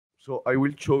So I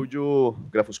will show you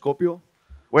Graphoscopio.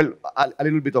 Well, a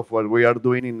little bit of what we are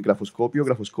doing in Graphoscopio.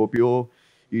 Graphoscopio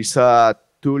is a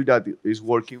tool that is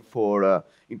working for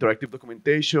interactive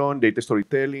documentation, data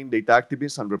storytelling, data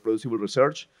activism, and reproducible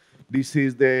research. This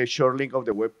is the short link of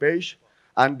the web page.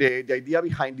 And the idea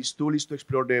behind this tool is to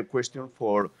explore the question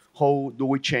for how do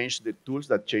we change the tools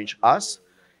that change us.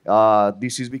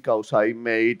 This is because I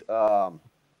made a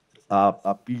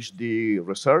PhD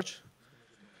research.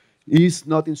 It's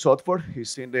not in software,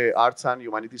 it's in the Arts and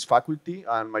Humanities faculty,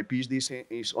 and my PhD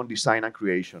is on design and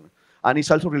creation. And it's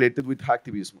also related with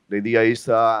hacktivism. The idea is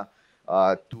to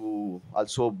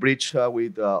also bridge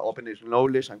with open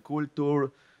knowledge and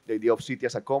culture, the idea of city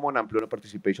as a common and plural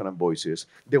participation and voices.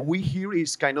 The we here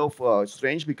is kind of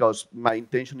strange because my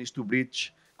intention is to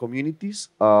bridge communities.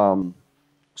 For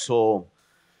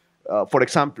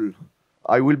example,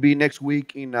 I will be next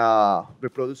week in a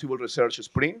reproducible research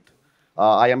sprint.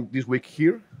 I am this week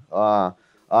here,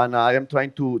 and I am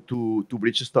trying to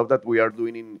bridge stuff that we are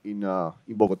doing in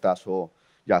Bogota. So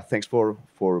yeah, thanks for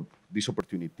this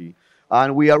opportunity.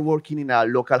 And we are working in a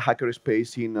local hacker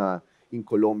space in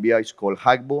Colombia. It's called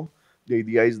Hackbo. The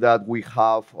idea is that we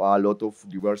have a lot of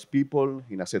diverse people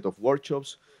in a set of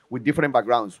workshops with different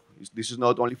backgrounds. This is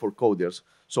not only for coders.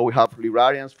 So we have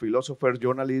librarians, philosophers,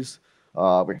 journalists,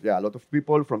 yeah, a lot of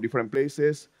people from different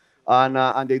places. And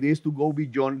the idea is to go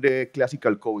beyond the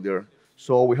classical coder.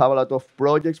 So we have a lot of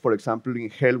projects. For example, in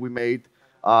health, we made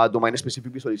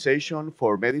domain-specific visualization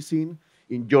for medicine.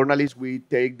 In journalism, we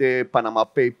take the Panama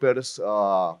Papers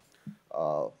uh,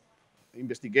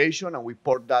 investigation and we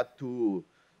port that to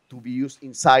be used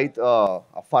inside a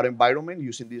far environment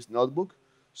using this notebook.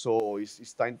 So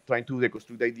it's trying to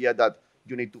deconstruct the idea that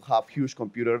you need to have huge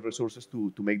computer resources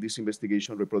to make this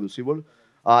investigation reproducible.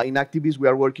 In Activists, we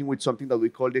are working with something that we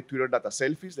call the Twitter data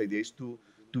selfies. The idea is to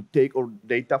take our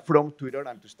data from Twitter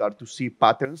and to start to see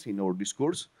patterns in our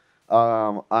discourse.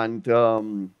 And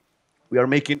we are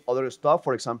making other stuff.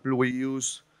 For example, we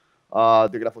use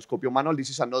the Graphoscopio manual. This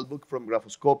is a notebook from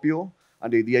Graphoscopio,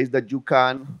 and the idea is that you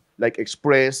can like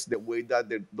express the way that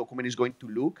the document is going to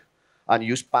look, and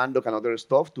use Pandoc and other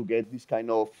stuff to get this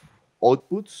kind of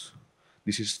outputs.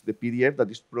 This is the PDF that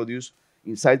is produced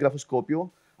inside Graphoscopio,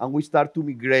 and we start to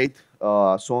migrate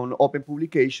some open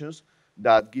publications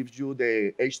that gives you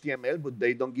the HTML, but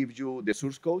they don't give you the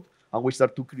source code, and we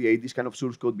start to create this kind of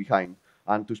source code behind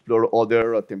and to explore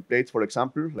other templates, for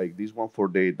example, like this one for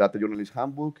the Data Journalist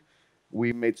Handbook.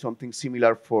 We made something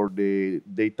similar for the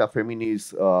Data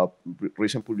Feminist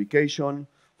recent publication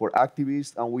for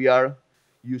activists, and we are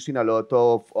using a lot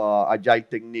of agile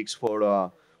techniques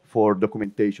for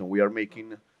documentation. We are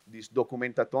making these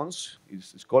documentathons.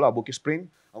 It's called a book sprint,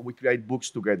 and we create books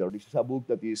together. This is a book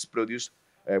that is produced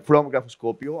from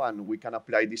Graphoscopio, and we can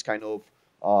apply this kind of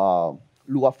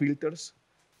Lua filters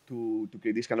to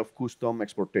create this kind of custom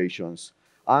exportations.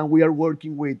 And we are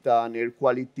working with an air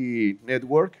quality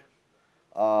network.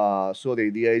 So the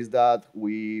idea is that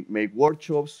we make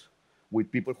workshops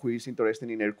with people who is interested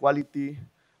in air quality,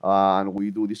 and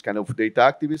we do this kind of data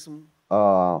activism.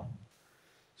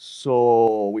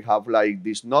 So we have like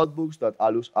these notebooks that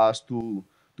allows us to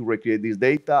recreate this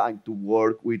data and to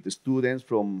work with the students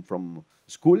from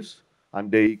schools,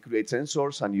 and they create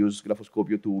sensors and use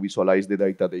Graphoscopio to visualize the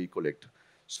data they collect.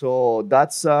 So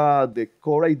that's the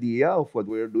core idea of what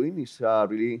we're doing. Is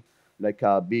really like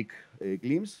a big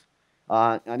glimpse.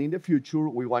 And in the future,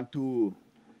 we want to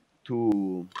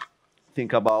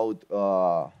think about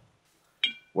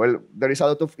well, there is a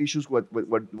lot of issues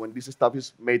when this stuff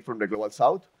is made from the global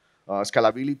south.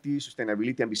 Scalability,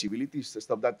 sustainability, and visibility is the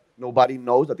stuff that nobody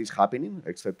knows that is happening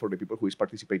except for the people who is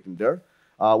participating there.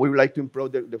 We would like to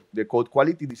improve the code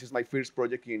quality. This is my first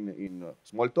project in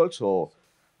Smalltalk, so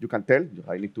you can tell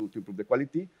I need to improve the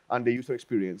quality and the user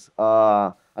experience.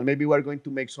 And maybe we're going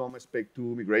to make some Spec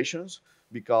 2 migrations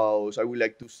because I would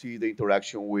like to see the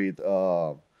interaction with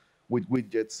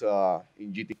widgets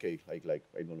in GTK, like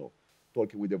I don't know,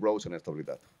 talking with the browser and stuff like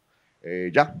that.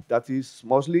 Yeah, that is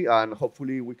mostly, and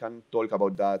hopefully we can talk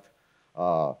about that.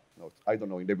 No, I don't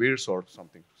know, in the beers or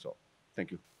something. So,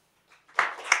 thank you.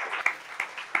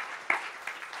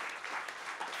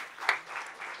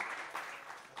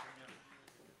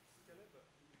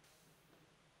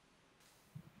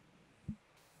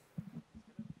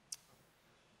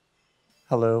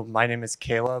 Hello, my name is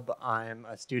Caleb. I'm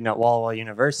a student at Walla Walla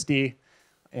University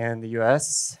in the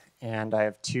US, and I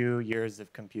have 2 years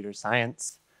of computer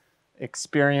science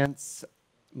experience.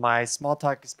 My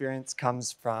Smalltalk experience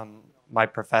comes from my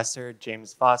professor,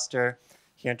 James Foster.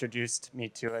 He introduced me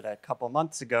to it a couple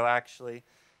months ago, actually,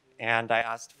 And I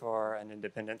asked for an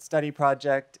independent study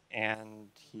project, and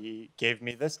he gave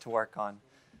me this to work on.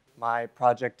 My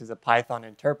project is a Python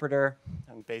interpreter,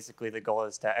 and basically the goal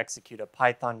is to execute a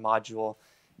Python module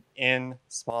in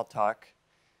Smalltalk.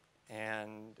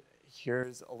 And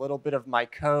here's a little bit of my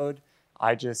code.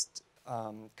 I just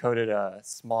coded a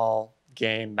small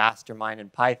game mastermind in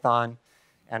Python,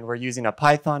 and we're using a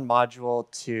Python module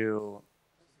to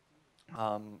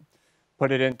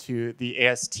put it into the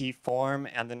AST form,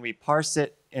 and then we parse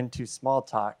it into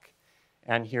Smalltalk.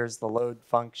 And here's the load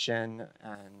function,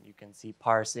 and you can see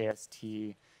parse AST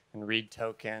and read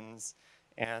tokens.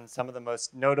 And some of the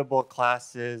most notable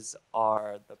classes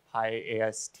are the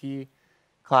PyAST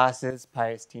classes,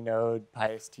 PyAST node,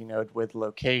 PyAST node with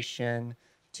location.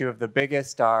 Two of the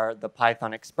biggest are the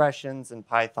Python expressions and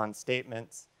Python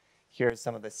statements. Here's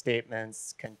some of the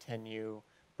statements: continue,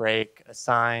 break,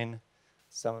 assign.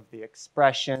 Some of the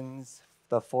expressions,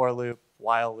 the for loop,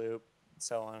 while loop,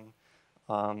 so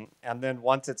on. And then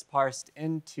once it's parsed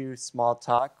into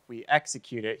Smalltalk, we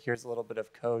execute it. Here's a little bit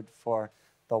of code for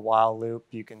the while loop.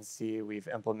 You can see we've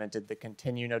implemented the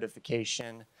continue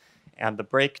notification and the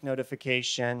break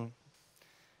notification.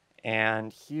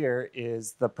 And here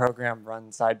is the program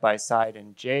run side by side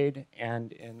in Jade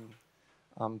and in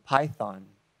Python.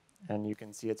 And you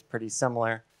can see it's pretty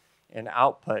similar in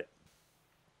output.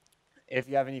 If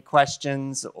you have any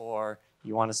questions or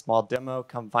you want a small demo,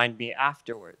 come find me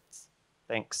afterwards.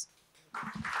 Thanks.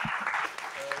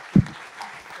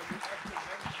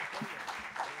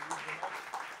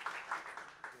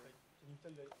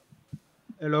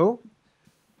 Hello.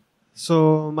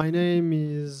 So my name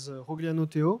is Rogliano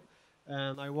Teo,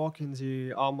 and I work in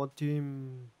the Armored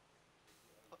team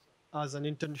as an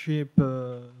internship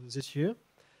this year.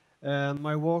 And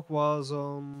my work was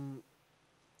on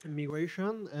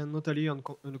migration and notably on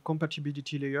the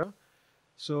compatibility layer.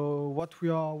 So what we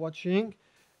are watching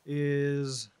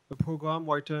is a program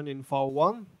written in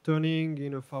FAO1 turning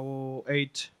in a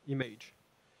FAO8 image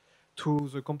to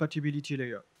the compatibility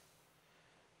layer.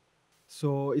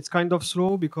 So it's kind of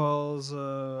slow because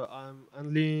I'm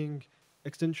handling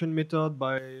extension method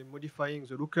by modifying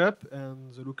the lookup,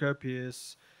 and the lookup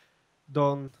is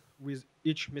done with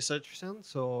each message sent.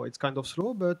 So it's kind of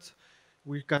slow, but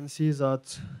we can see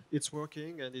that it's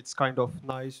working, and it's kind of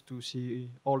nice to see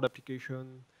all the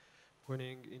application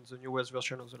running in the newest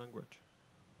version of the language.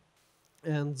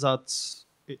 And that's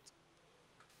it.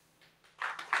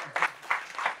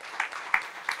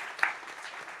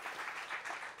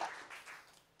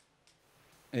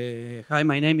 Hi,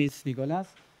 my name is Nicolas.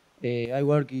 I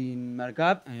work in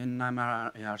Mercap and I'm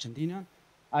Argentinian.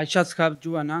 I just have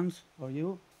two announcements for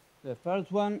you. The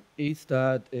first one is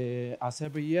that as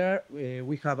every year,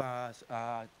 we have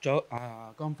a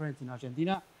conference in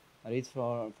Argentina that is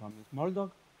from Smalltalk.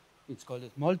 It's called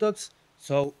Smalltalks.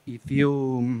 So if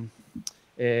you,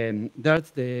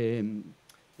 that's the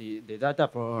data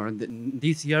for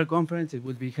this year conference. It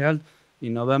will be held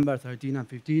in November 13 and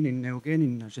 15 in Neuquén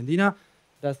in Argentina.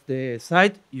 That's the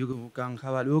site. You can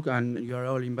have a look, and you are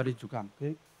all invited to come.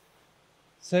 Okay.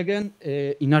 Second,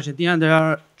 in Argentina there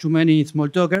are too many small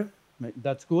talkers.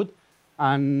 That's good,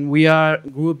 and we are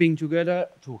grouping together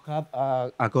to have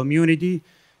a community.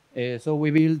 So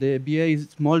we build the BA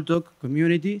Smalltalk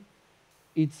community.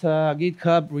 It's a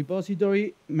GitHub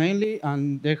repository mainly,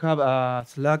 and they have a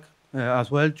Slack as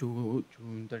well to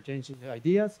interchange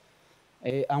ideas.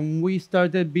 And we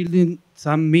started building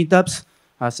some meetups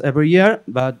as every year,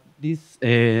 but this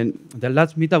the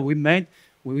last meetup we made,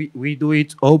 we do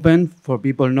it open for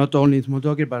people, not only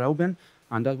Smalltalker but open,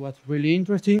 and that was really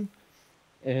interesting.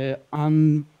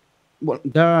 And well,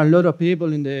 there are a lot of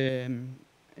people in the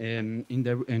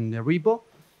repo.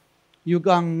 You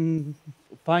can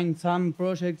find some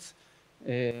projects,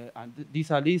 and this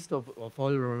is a list of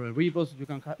all repos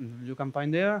you can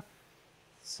find there.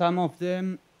 Some of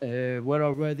them were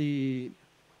already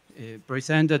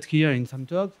presented here in some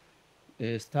talks.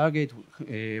 Stargate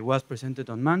was presented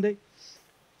on Monday.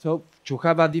 So to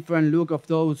have a different look of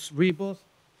those repos,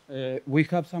 we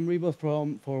have some repos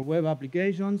for web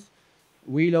applications.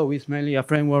 Willow is mainly a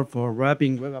framework for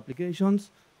wrapping web applications.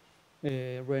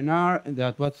 Renard,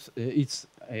 that was it's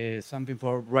something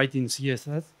for writing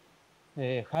CSS.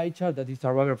 Highchart, that is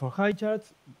a wrapper for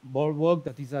Highcharts. Boardwalk,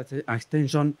 that is an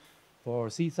extension for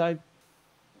Seaside.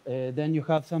 Then you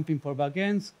have something for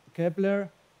backends. Kepler,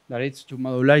 that is to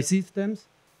modularize systems.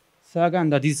 Sagan,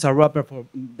 that is a wrapper for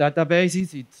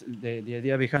databases. It's the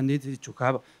idea behind it is to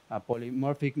have a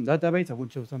polymorphic database. I will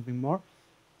show something more.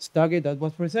 Stargate, that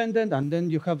was presented, and then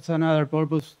you have some other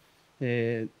purpose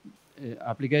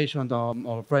application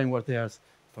or framework there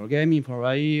for gaming, for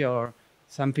AI, or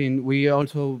something we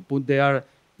also put there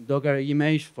Docker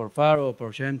image for Faro,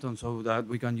 for Shenton, so that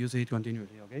we can use it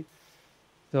continuously, okay?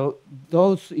 So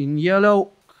those in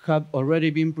yellow have already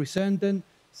been presented.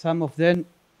 Some of them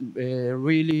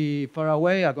really far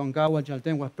away. Aconcagua,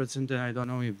 Chaltén was presented, I don't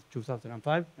know if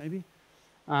 2005 maybe.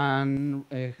 And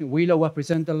Willow was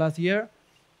presented last year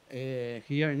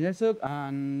here in ESUG,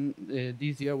 and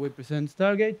this year we present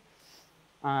Stargate.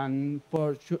 And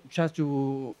for just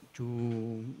to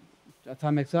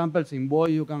some examples, in Boy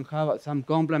you can have some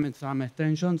complements, some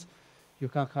extensions. You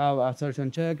can have assertion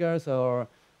checkers or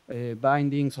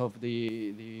bindings of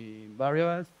the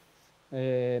variables.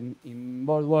 In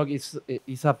Boardwalk, it's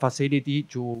a facility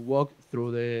to walk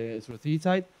through the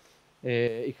site.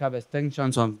 It has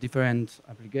extensions of different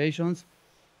applications.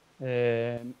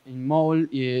 In Mole,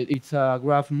 it's a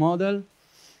graph model.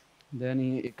 Then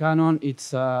in Canon,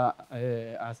 it's a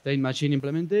state machine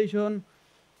implementation.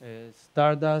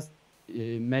 Stardust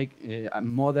make a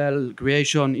model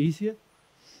creation easier.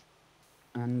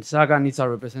 And Sagan is a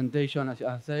representation, as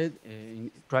I said,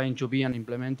 trying to be an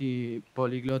implementing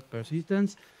polyglot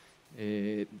persistence,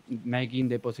 making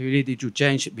the possibility to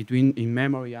change between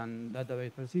in-memory and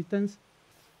database persistence.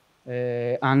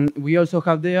 And we also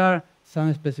have there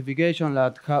some specification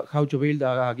like how to build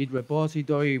a Git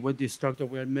repository, what the structure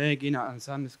we're making, and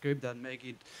some script that make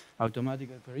it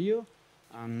automatically for you.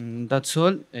 And that's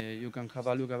all. You can have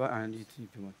a look at it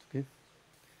if you want. Okay.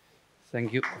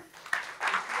 Thank you.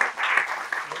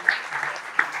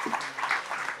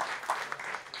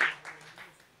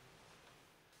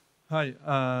 Hi,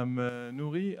 I'm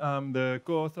Nouri. I'm the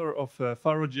co-author of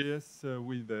Faro.js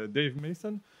with Dave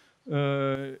Mason.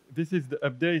 This is the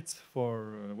update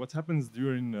for what happens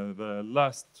during the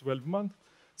last 12 months.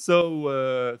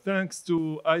 So thanks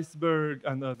to Iceberg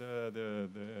and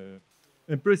the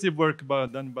impressive work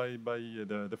done by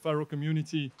the Faro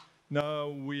community, now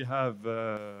we have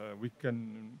we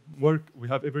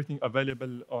have everything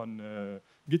available on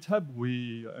GitHub.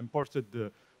 We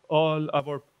imported all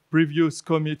our previous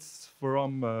commits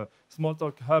from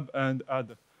Smalltalk Hub and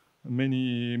add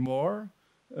many more.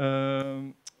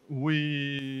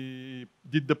 We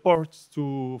did the port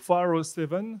to Faro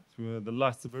 7. The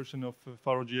last version of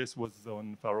Faro.js was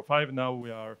on Faro 5. Now we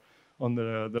are on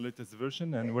the latest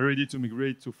version, and we're ready to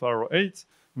migrate to Faro 8.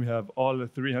 We have all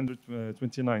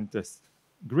 329 tests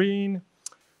green.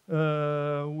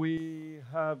 We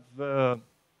have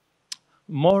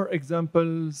more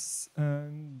examples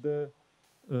and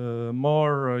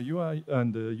more UI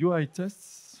and UI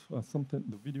tests. Something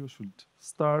the video should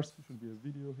start. There should be a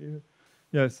video here.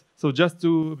 Yes. So just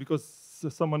to because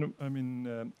someone,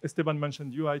 Esteban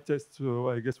mentioned UI tests. So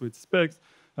I guess with specs,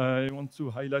 I want to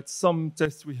highlight some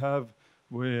tests we have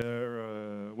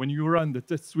where when you run the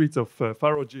test suite of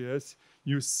Faro.js,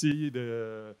 you see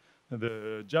the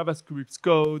JavaScript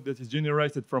code that is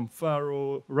generated from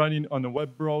Faro running on a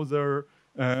web browser,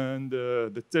 and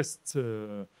the test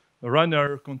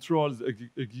runner controls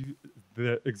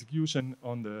the execution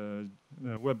on the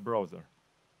web browser.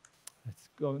 Let's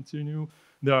continue.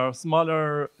 There are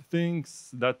smaller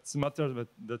things that matter, but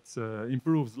that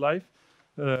improves life.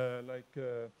 I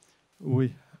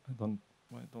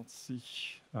don't see.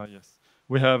 Yes,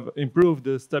 we have improved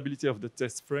the stability of the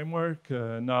test framework.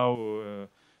 Now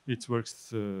it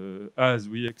works as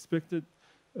we expected.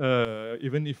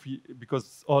 Even if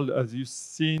because as you've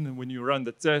seen, when you run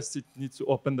the test, it needs to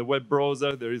open the web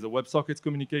browser. There is a WebSockets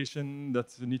communication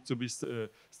that needs to be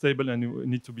stable and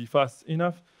need to be fast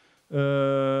enough.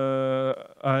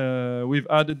 We've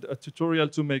added a tutorial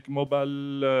to make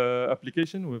mobile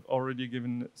application. We've already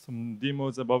given some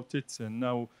demos about it, and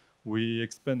now we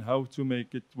explain how to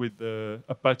make it with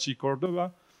Apache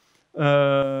Cordova.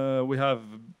 We have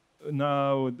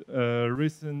now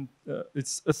recent.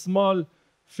 It's a small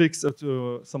fix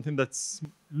to something that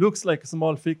looks like a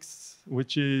small fix,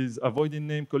 which is avoiding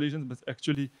name collisions, but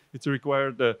actually it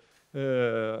required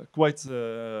quite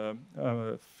a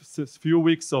few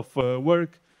weeks of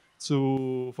work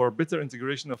for better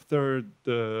integration of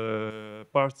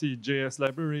third-party JS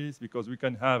libraries, because we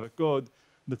can have a code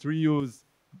that reuse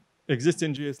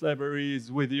existing JS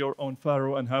libraries with your own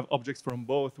Faro and have objects from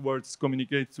both worlds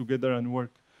communicate together and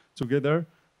work together.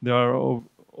 There are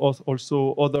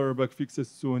also other bug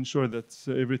fixes to ensure that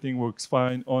everything works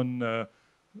fine on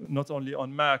not only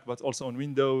on Mac, but also on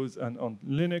Windows and on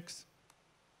Linux.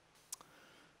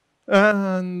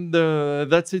 And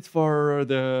that's it for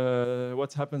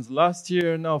what happens last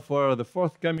year. Now for the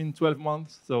forthcoming 12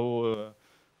 months. So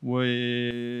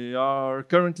we are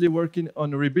currently working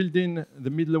on rebuilding the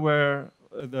middleware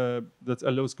that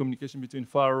allows communication between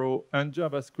Faro and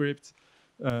JavaScript.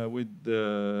 with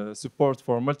the support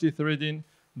for multi-threading.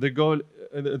 The goal,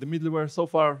 the middleware so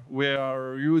far, we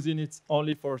are using it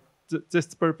only for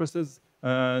test purposes,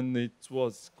 and it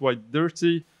was quite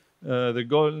dirty. The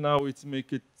goal now is to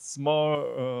make it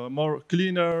more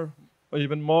cleaner,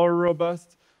 even more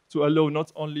robust, to allow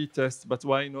not only tests, but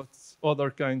why not other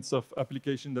kinds of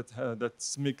application that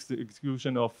mix the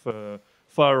execution of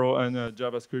Faro and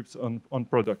JavaScript on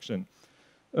production.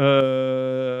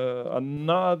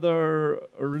 Another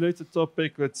related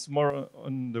topic that's more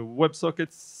on the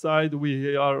WebSocket side,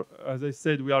 we are, as I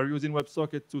said, we are using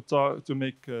WebSocket to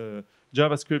make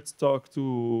JavaScript talk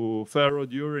to Faro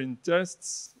during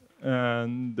tests,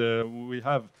 and we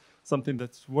have something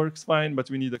that works fine, but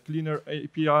we need a cleaner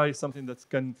API, something that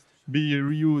can be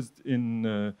reused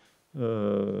in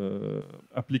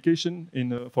application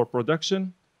for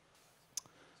production.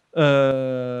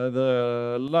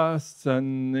 The last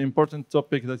and important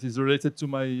topic that is related to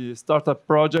my startup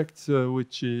project,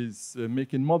 which is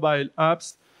making mobile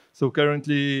apps. So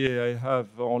currently I have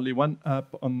only one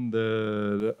app on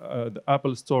the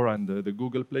Apple Store and the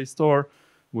Google Play Store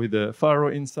with Faro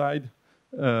inside,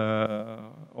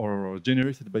 or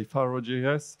generated by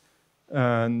Faro.js.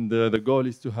 And the goal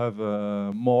is to have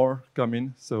more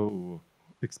coming, so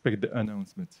expect the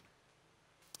announcement.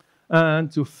 And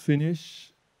to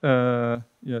finish,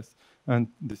 yes, and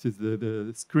this is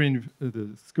the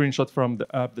screenshot from the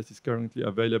app that is currently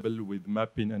available with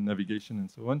mapping and navigation and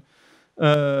so on.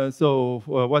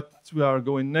 What we are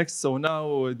going next, so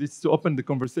now this is to open the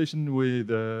conversation with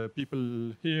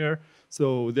people here.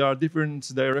 So there are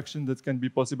different directions that can be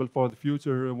possible for the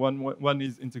future. One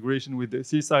is integration with the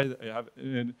Seaside. I have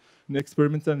an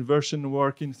experimental version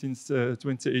working since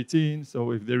 2018.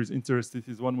 So if there is interest, this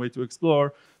is one way to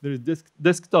explore. There is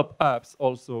desktop apps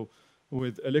also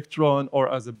with Electron or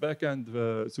as a backend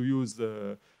to use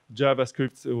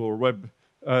JavaScript or web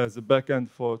as a backend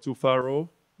to Faro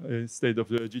instead of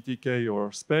the GTK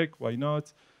or spec. Why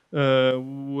not? Another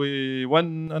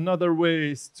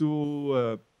way is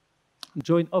to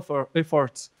join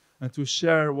efforts and to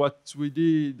share what we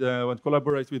did and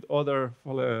collaborate with other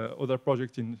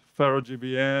projects in Faro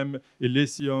JVM,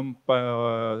 Elysium,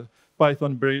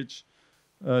 Python Bridge.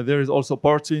 There is also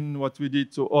porting what we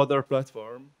did to other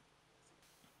platforms.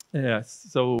 Yes,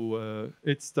 so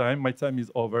it's time. My time is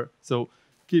over. So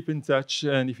keep in touch,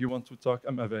 and if you want to talk,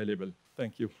 I'm available.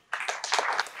 Thank you.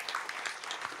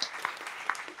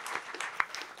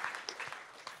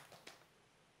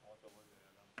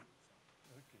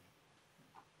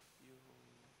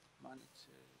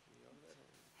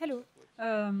 Hello,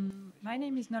 my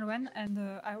name is Nolwenn, and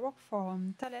I work for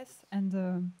Thales, and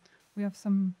we have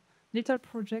some little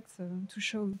projects to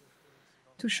show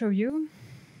you.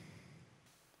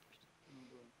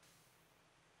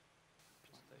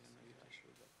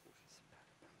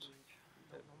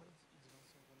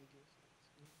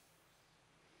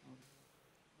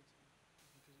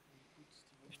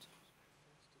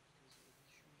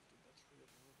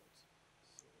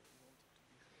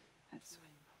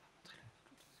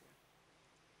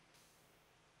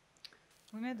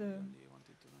 We made a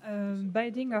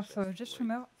binding of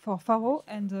JStreamer for Faro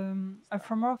and a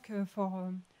framework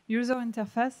for user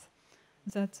interface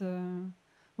that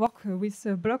work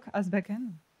with block as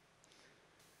backend.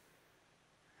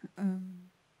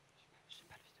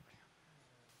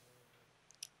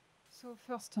 So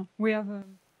first, we have a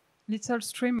little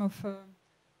stream of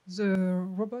the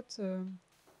robot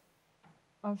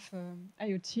of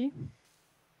IoT.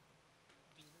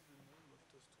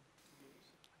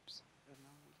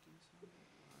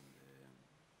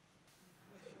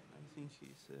 I think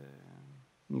he's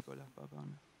Nicolas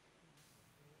Papan.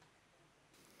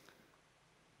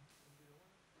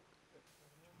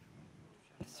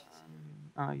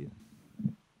 Yeah.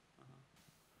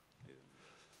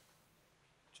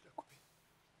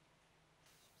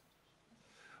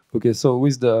 Okay, so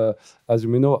as you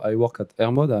may know, I work at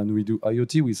Hermod and we do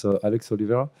IoT with Alex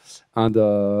Oliveira, and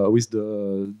with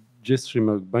the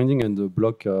JStreamer binding and the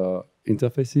block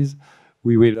interfaces,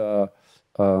 we will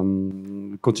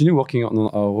continue working on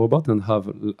our robot and have,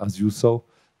 as you saw,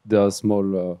 the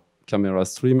small camera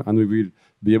stream, and we will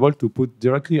be able to put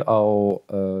directly our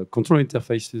control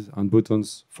interfaces and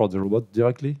buttons for the robot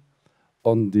directly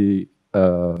on the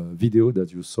video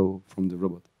that you saw from the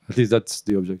robot. At least that's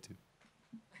the objective.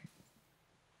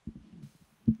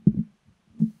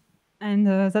 And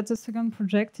that's the second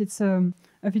project. It's a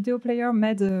video player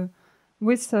made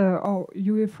with our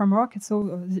UE framework.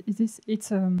 So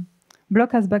it's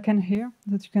block as backend here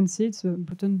that you can see. It's a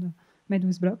button made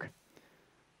with block.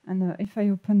 And if I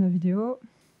open the video,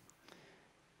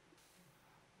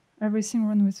 everything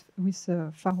runs with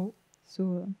Faro.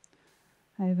 So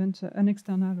I haven't an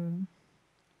external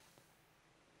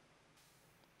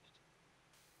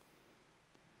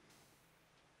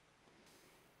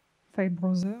file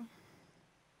browser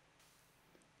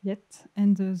yet,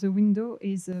 and the window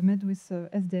is made with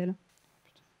SDL.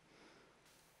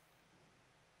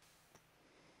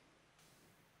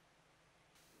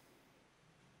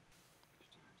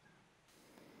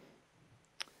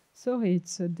 Sorry,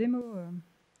 it's a demo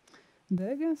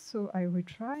bug, so I will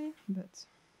try, but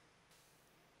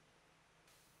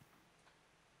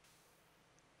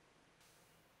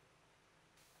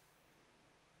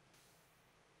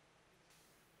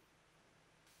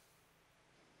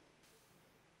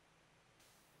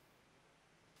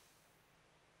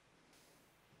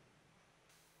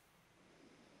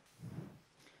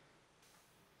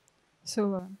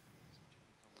so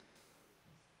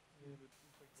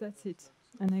that's it.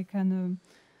 And I can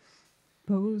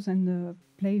pause and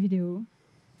play video.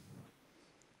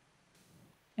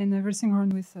 And everything run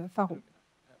with Faro.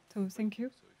 So thank you.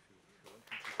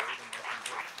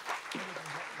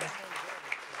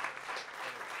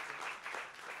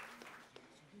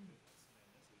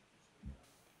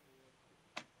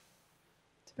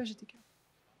 C'est pas GTK.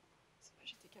 C'est pas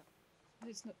GTK.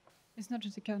 It's not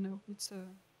GTK, no.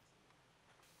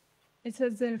 It's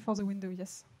SDL for the window,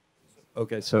 yes.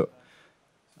 Okay, so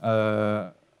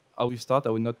I will start. I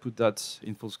will not put that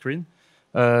in full screen.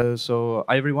 So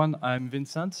hi everyone, I'm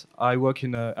Vincent. I work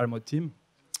in a Hermod team.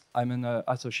 I'm an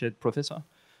associate professor.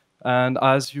 And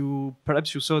as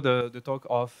perhaps you saw the talk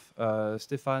of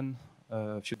Stefan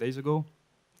a few days ago,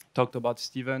 talked about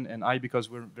Steven and I because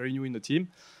we're very new in the team.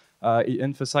 He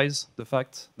emphasized the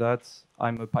fact that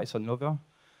I'm a Python lover,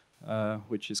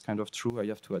 which is kind of true, I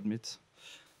have to admit.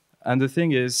 And the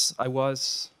thing is, I fall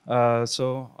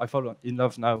in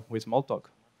love now with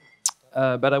Smalltalk.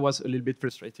 But I was a little bit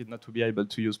frustrated not to be able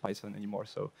to use Python anymore.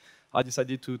 So I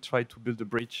decided to try to build a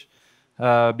bridge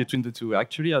between the two.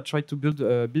 Actually, I tried to build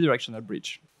a bidirectional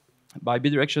bridge. By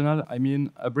bidirectional, I mean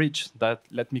a bridge that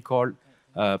let me call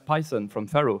Python from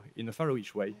Faro in a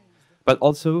Faro-ish way, but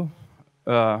also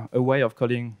a way of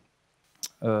calling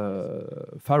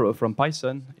Faro from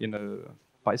Python in a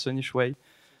Python-ish way.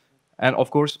 And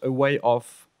of course, a way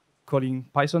of calling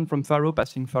Python from Faro,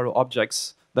 passing Faro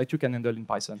objects that you can handle in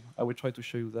Python. I will try to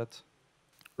show you that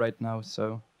right now.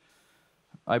 So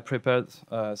I prepared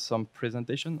some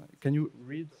presentation. Can you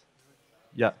read?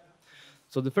 Yeah.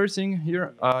 So the first thing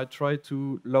here, I try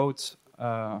to load,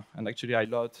 and actually I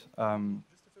load,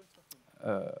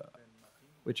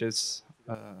 which is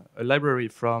a library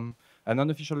from an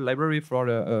unofficial library for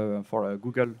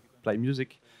Google Play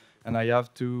Music. And I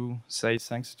have to say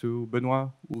thanks to Benoit,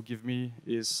 who give me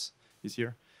his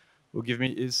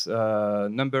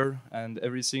number and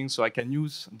everything, so I can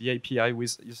use the API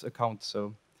with his account.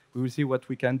 So we will see what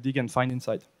we can dig and find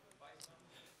inside.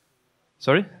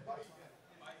 Sorry?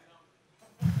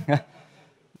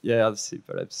 Yeah, I'll see,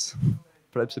 perhaps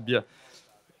a beer.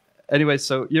 Anyway,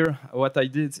 so here what I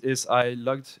did is I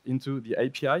logged into the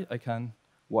API. I can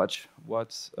watch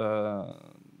what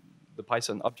the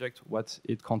Python object, what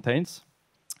it contains.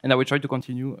 And I will try to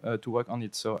continue to work on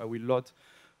it. So I will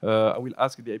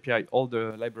ask the API all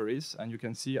the libraries, and you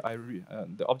can see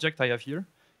the object I have here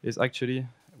is actually,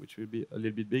 which will be a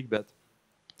little bit big, but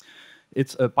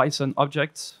it's a Python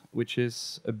object, which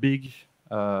is a big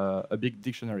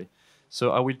dictionary.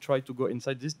 So I will try to go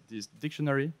inside this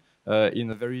dictionary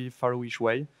in a very Faro-ish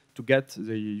way to get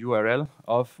the URL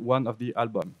of one of the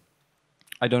album.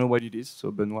 I don't know what it is,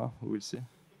 so Benoit, we will see.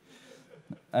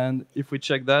 And if we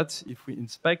check that, if we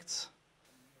inspect,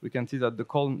 we can see that the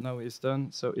call now is done.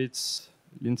 So it's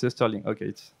Lindsay Sterling.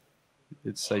 Okay,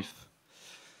 it's safe.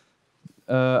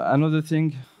 Another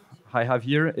thing I have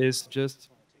here is just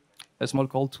a small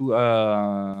call to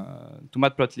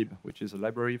Matplotlib, which is a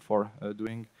library for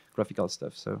doing graphical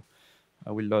stuff. So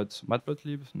I will load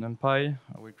Matplotlib, NumPy.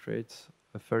 I will create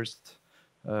a first,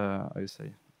 I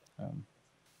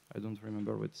don't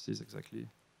remember what this is exactly.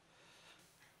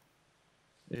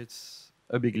 It's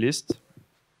a big list.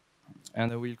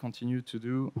 And I will continue to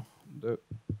do the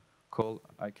call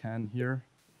I can here.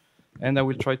 And I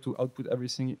will try to output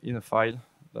everything in a file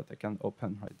that I can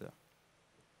open right there.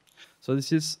 So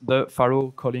this is the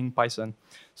Faro calling Python.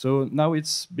 So now it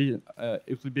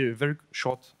will be a very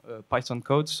short Python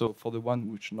code. So for the one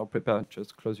which not prepared,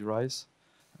 just close your eyes.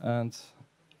 And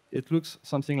it looks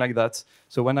something like that.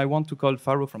 So when I want to call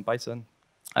Faro from Python,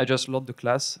 I just load the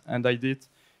class, and I did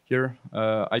here.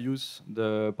 I use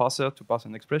the parser to parse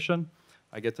an expression.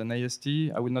 I get an AST.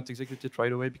 I will not execute it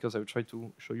right away because I will try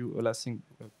to show you a last thing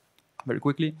very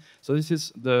quickly. So this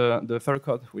is the Faro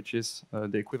code, which is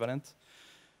the equivalent.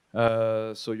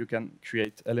 So you can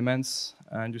create elements,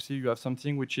 and you see you have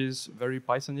something which is very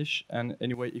Pythonish, and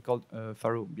anyway, it called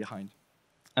Faro behind.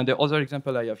 And the other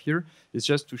example I have here is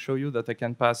just to show you that I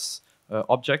can pass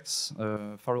objects,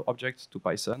 Faro objects to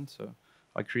Python. So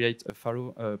I create a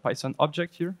Faro Python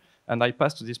object here, and I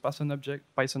pass to this Python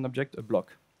object a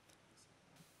block.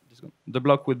 The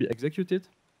block will be executed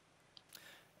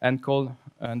and call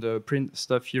and print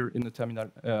stuff here in the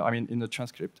terminal, in the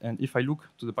transcript. And if I look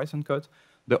to the Python code,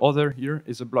 the other here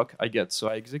is a block I get. So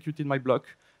I executed my block,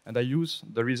 and I use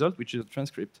the result, which is a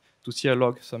transcript, to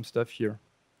CLog some stuff here.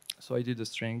 So I did a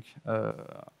string.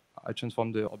 I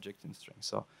transformed the object in string.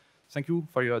 So thank you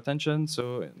for your attention.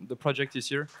 So the project is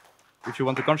here. If you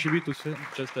want to contribute to it,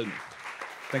 just tell me.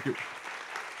 Thank you.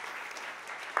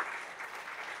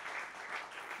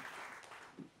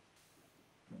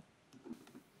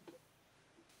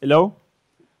 Hello,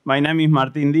 my name is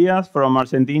Martin Diaz from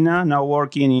Argentina, now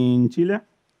working in Chile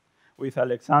with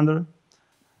Alexander,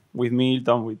 with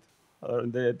Milton, with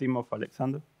the team of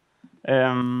Alexander.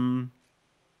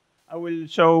 I will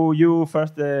show you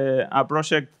first a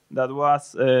project that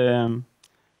was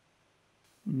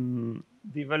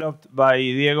developed by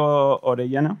Diego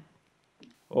Orellana.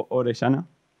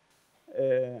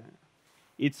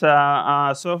 It's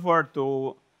a software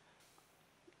to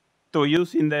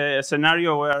use in the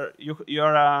scenario where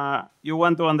you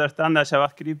want to understand a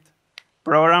JavaScript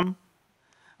program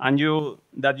and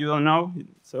that you don't know.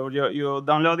 So you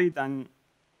download it and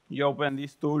you open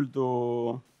this tool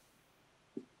to.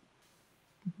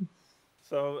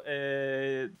 So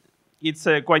it's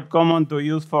quite common to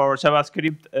use for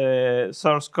JavaScript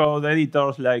source code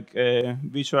editors like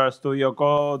Visual Studio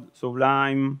Code,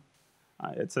 Sublime,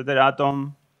 etc.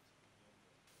 Atom.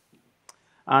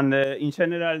 And in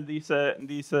general, these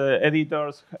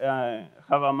editors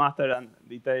have a master and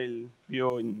detail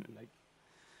view. In like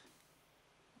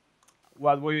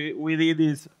what we did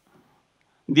is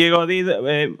Diego did.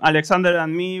 Alexander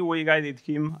and me, we guided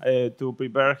him to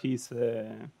prepare his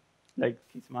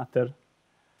master.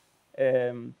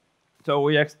 So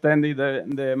we extended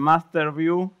the master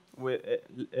view,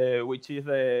 which is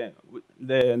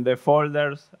the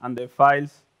folders and the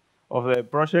files of the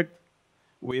project,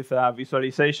 with a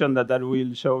visualization that I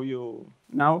will show you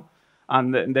now,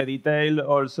 and the detail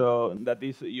also that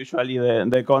is usually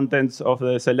the contents of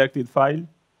the selected file.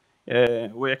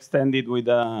 We extend it with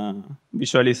a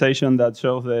visualization that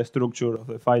shows the structure of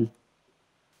the file.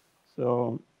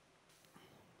 So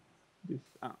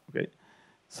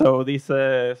this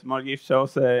small GIF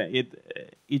shows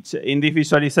each in this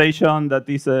visualization that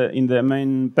is in the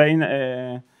main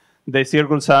pane. The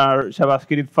circles are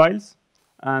JavaScript files.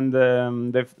 And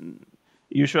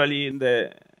usually,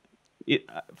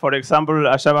 for example,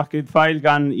 a JavaScript file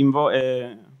can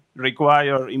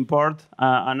require or import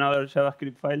another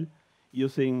JavaScript file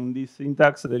using this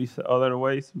syntax. There is other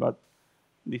ways, but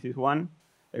this is one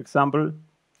example.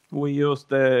 We use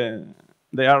the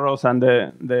arrows and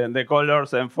the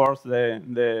colors enforce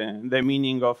the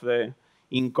meaning of the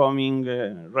incoming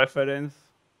reference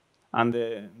and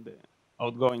the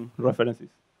outgoing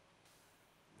references.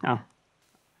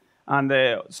 And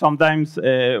sometimes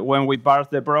when we parse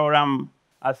the program,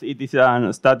 as it is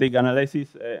a static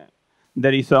analysis,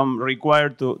 there is some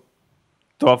required to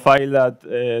a file that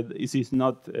is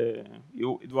not,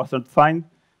 it wasn't found.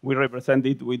 We represent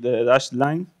it with the dashed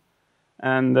line.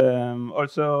 And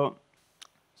also,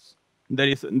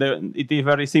 it is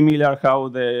very similar how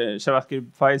the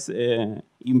JavaScript files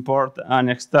import an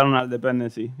external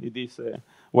dependency. It is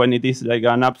when it is like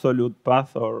an absolute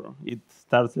path, or it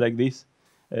starts like this.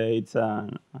 It's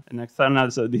an external,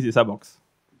 so this is a box.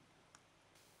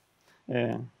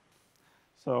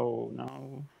 So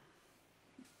now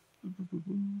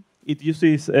it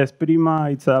uses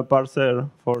Esprima. It's a parser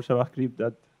for JavaScript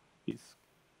that is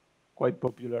quite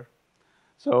popular.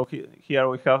 So here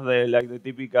we have the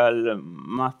typical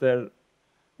master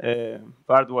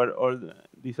part where all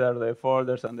these are the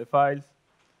folders and the files,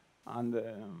 and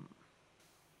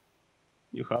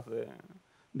you have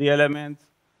the elements.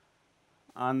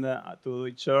 And to do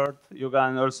it short, you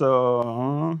can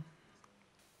also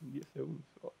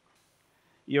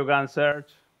you can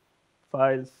search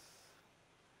files.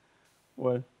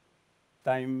 Well,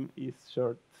 time is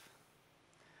short.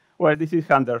 Well, this is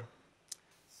Hunter.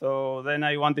 So then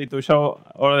I wanted to show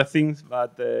all the things,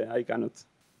 but I cannot.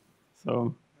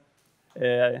 So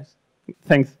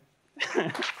thanks.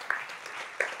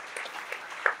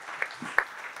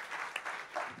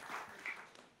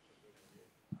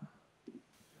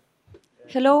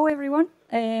 Hello, everyone.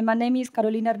 My name is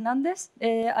Carolina Hernandez.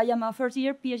 I am a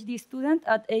first-year PhD student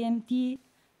at AMT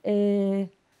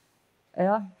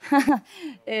Yeah.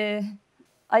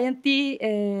 INT,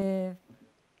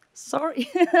 sorry.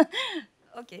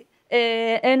 Okay.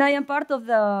 And I am part of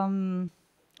the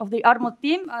Armod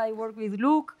team. I work with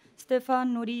Luke,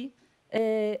 Stefan, Nuri,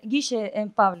 Guille,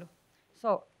 and Pablo.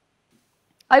 So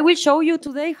I will show you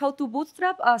today how to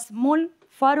bootstrap a small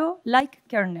Faro-like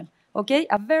kernel, okay?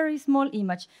 A very small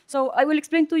image. So I will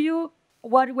explain to you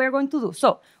what we're going to do.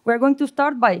 So we're going to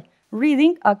start by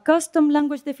reading a custom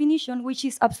language definition, which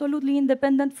is absolutely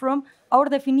independent from our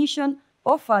definition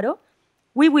of Faro.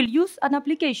 We will use an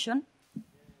application.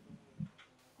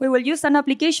 We will use an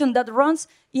application that runs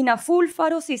in a full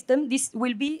Faro system. This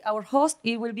will be our host.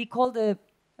 It will be called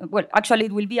well, actually,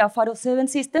 it will be a Faro 7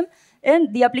 system.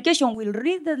 And the application will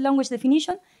read the language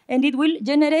definition, and it will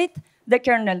generate the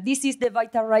kernel. This is the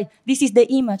byte array. This is the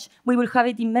image. We will have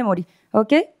it in memory,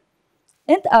 okay?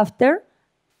 And after,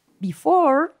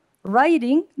 before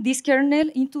writing this kernel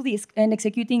into disk and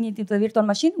executing it into the virtual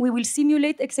machine, we will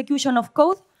simulate execution of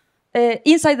code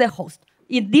inside the host.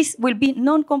 This will be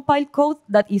non-compiled code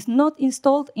that is not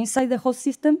installed inside the host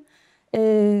system,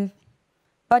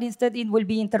 but instead it will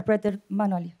be interpreted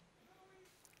manually.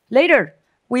 Later,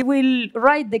 we will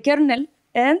write the kernel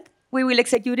and we will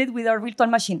execute it with our virtual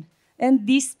machine. And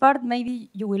this part, maybe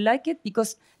you will like it,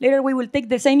 because later we will take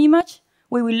the same image,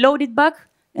 we will load it back,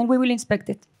 and we will inspect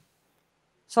it.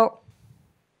 So,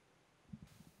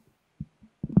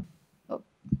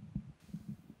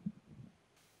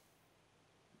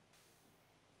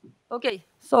 okay,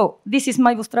 so this is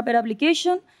my Bootstrapper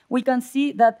application. We can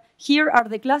see that here are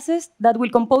the classes that will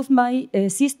compose my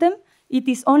system. It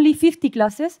is only 50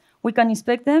 classes. We can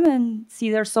inspect them and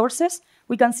see their sources.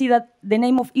 We can see that the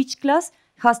name of each class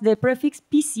has the prefix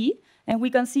PC, and we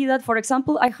can see that, for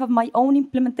example, I have my own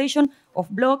implementation of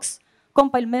blocks,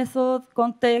 compile method,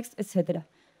 context, etc.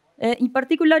 In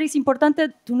particular, it's important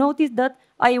to notice that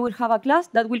I will have a class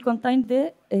that will contain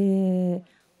the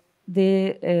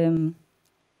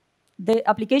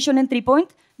application entry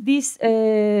point. This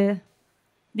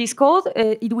code,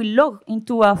 it will log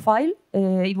into a file.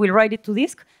 It will write it to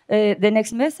disk, the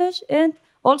next message, and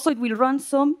also it will run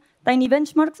some tiny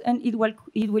benchmarks, and it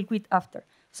will quit after.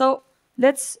 So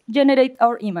let's generate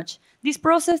our image. This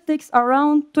process takes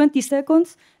around 20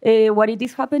 seconds. What it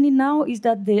is happening now is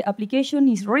that the application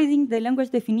is reading the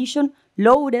language definition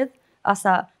loaded as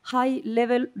a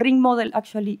high-level ring model,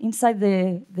 actually, inside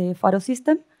the Faro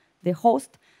system, the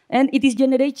host, and it is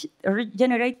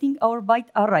generating our byte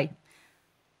array.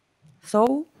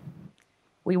 So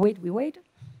we wait,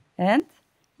 and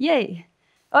yay.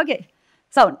 Okay,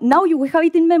 so now we have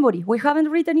it in memory. We haven't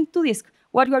written it to disk.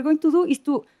 What we are going to do is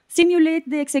to simulate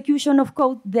the execution of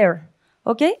code there,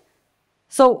 okay?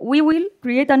 So we will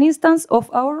create an instance of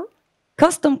our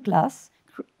custom class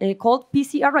called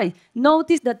PCArray.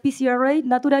 Notice that PCArray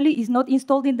naturally is not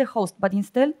installed in the host, but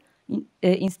instead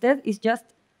it's just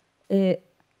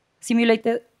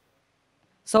simulated.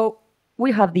 So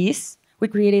we have this. We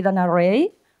created an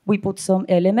array, we put some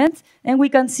elements, and we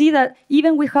can see that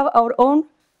even we have our own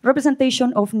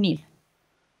representation of nil.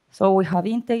 So we have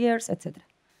integers, etc.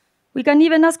 We can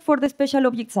even ask for the special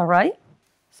objects array.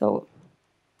 So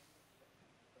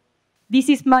this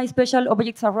is my special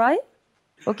objects array.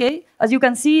 Okay, as you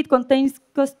can see, it contains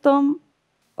custom.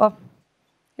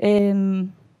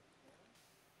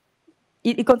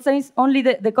 It contains only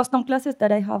the custom classes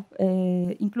that I have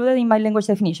included in my language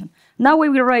definition. Now we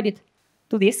will write it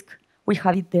to disk. We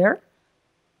have it there.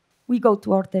 We go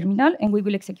to our terminal and we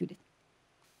will execute it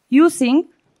using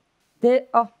the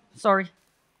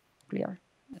clear.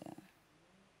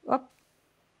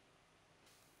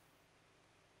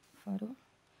 Faro.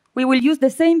 We will use the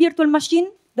same virtual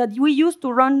machine that we use to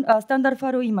run a standard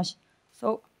Faro image.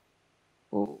 So,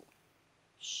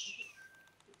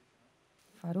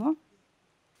 Faro.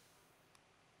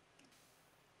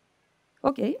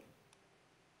 Okay.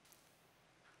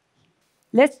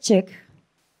 Let's check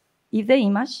if the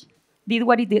image did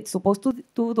what it is supposed to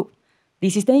do.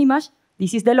 This is the image.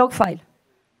 This is the log file.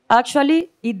 Actually,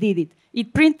 it did it.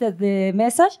 It printed the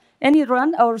message, and it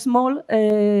ran our small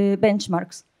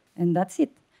benchmarks. And that's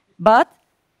it. But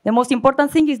the most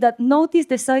important thing is that notice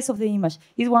the size of the image.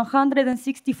 It's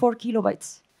 164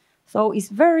 kilobytes. So it's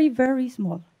very, very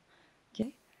small.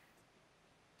 Okay.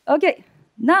 Okay,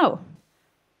 now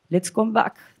let's come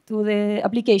back to the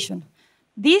application.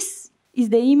 This is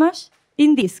the image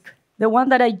in disk, the one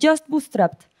that I just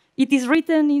bootstrapped. It is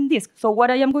written in disk. So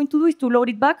what I am going to do is to load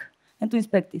it back and to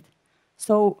inspect it.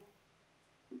 So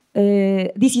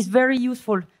this is very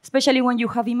useful, especially when you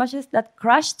have images that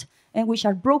crashed and which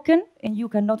are broken and you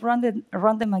cannot run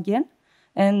them again.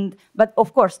 But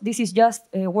of course, this is just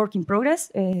a work in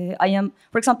progress. I am,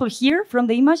 for example, here from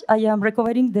the image, I am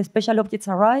recovering the special objects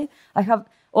array. I have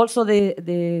also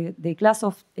the class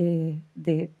of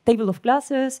the table of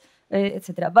classes,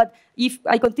 etc. But if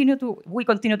we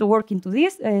continue to work into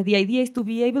this, the idea is to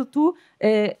be able to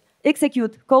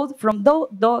execute code from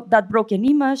that broken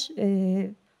image.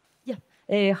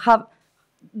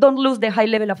 Don't lose the high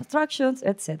level abstractions,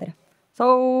 etc.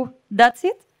 So that's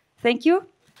it. Thank you.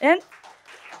 And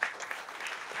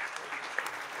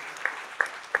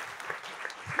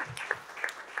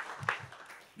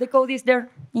the code is there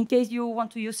in case you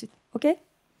want to use it. Okay?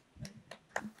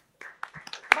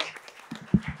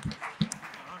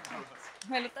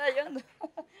 Me lo estaba llevando.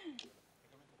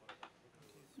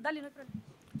 Dale, no hay problema.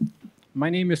 My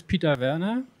name is Peter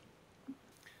Werner,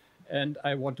 and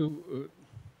I want to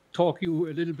talk you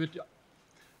a little bit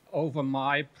over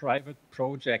my private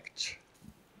project.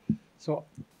 So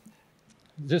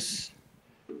this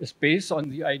is based on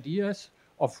the ideas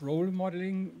of role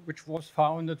modeling, which was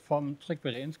founded from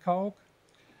Trygve Renskaug.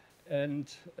 And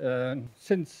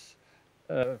since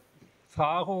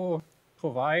Faro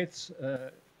provides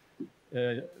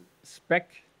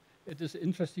spec, it is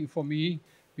interesting for me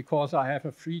because I have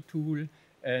a free tool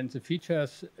and the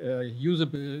features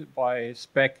usable by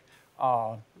spec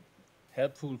are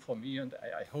helpful for me, and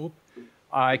I hope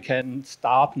I can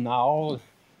start now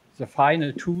the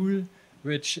final tool,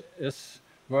 which is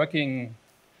working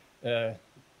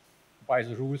by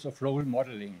the rules of role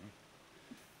modeling.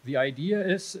 The idea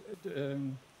is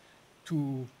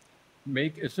to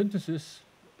make a synthesis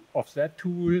of that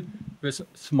tool with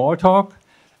Smalltalk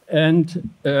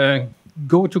and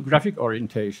go to graphic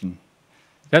orientation.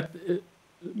 That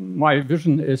my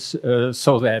vision is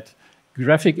so that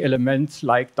graphic elements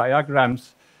like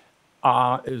diagrams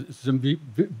are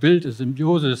build a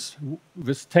symbiosis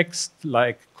with text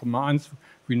like commands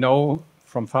we know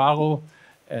from Faro,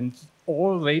 and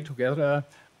all they together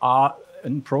are a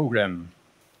program.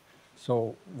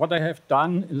 So what I have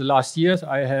done in the last years,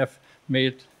 I have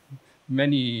made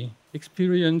many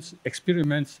experiments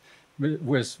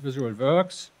with visual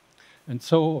works. And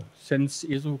so since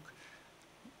ESUG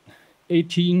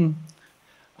 18,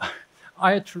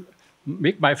 I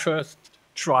make my first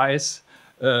tries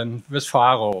with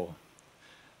Faro.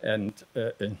 And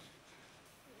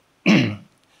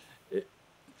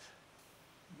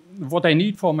what I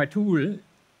need for my tool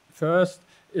first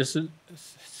is a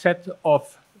set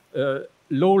of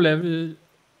low-level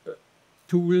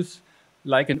tools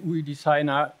like an UI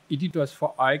Designer, editors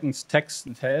for icons, text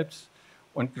and helps,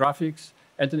 and graphics,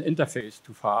 and an interface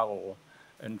to Faro.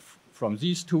 And from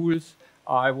these tools,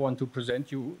 I want to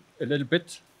present you a little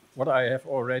bit what I have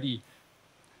already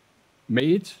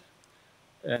made.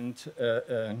 And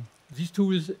these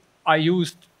tools I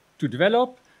used to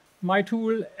develop my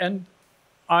tool, and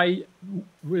I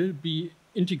will be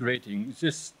integrating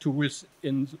these tools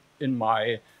in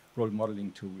my role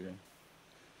modeling tool.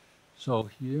 So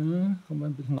here, kommen wir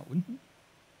ein bisschen nach unten.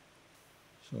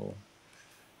 So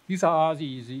these are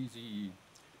the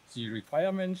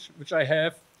requirements which I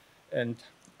have, and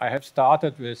I have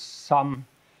started with some.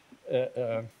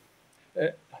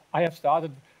 I have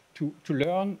started to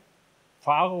learn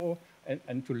Faro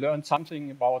and to learn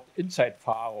something about inside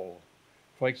Faro.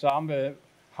 For example,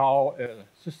 how a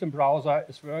system browser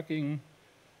is working,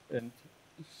 and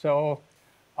so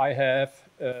I have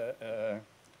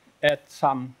add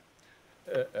some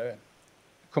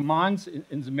commands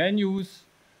in the menus.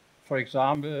 For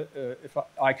example, if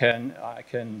I can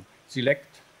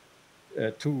select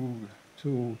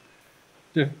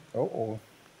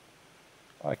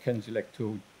I can select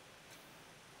to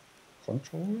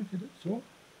control. Is it so?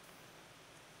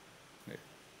 Nee.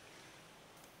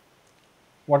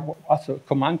 What's the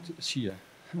command is here?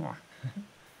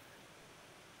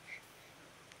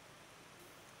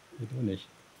 Nicht.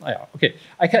 Ah, yeah, okay.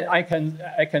 I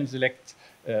can select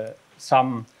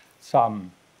some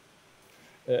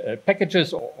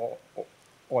packages or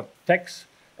text,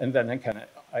 and then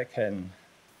I can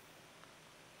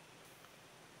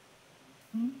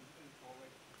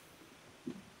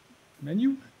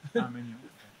menu. Menu.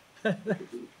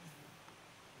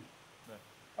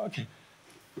 Okay.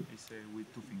 It's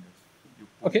with 2 fingers. You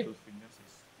put Okay. 2 fingers.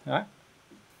 Yeah.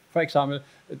 For example,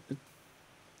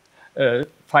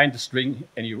 find the string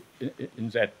in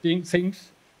that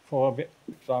things. For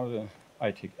example,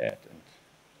 I take add and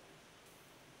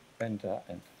enter,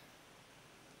 and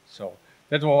so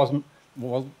that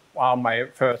are my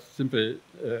first simple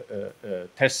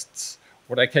tests.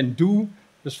 What I can do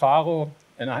with Faro,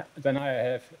 and then I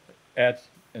have add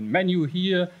a menu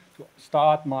here to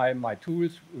start my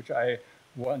tools, which I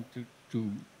want to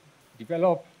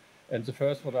develop. And the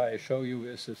first what I show you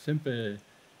is a simple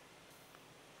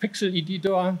pixel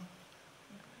editor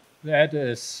that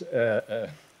is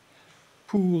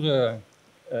pure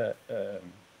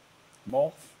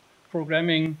morph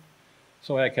programming.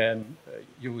 So I can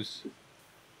use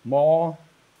more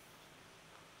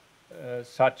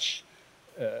such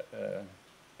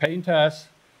painters,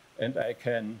 and I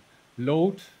can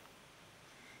load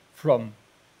from,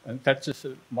 and that is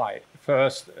my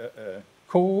first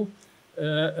tool,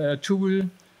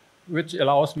 which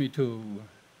allows me to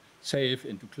save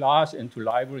into class, into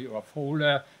library or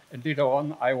folder, and later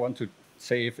on I want to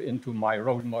save into my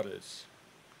role models.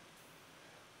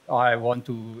 I want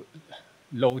to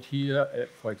load here,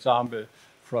 for example,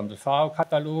 from the file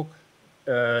catalog,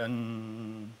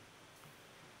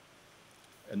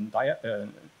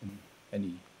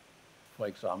 any, for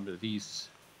example, these.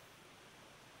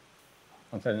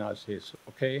 And then I say,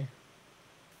 okay,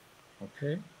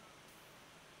 okay,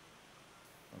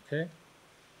 okay.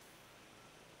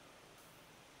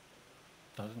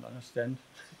 Doesn't understand.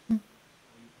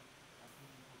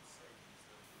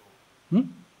 Hmm?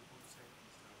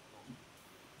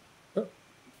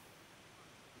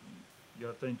 You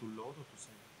are trying to load or to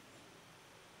save?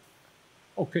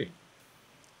 Okay,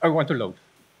 I want to load.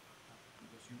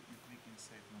 Because you click in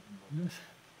save, not in load. Yes.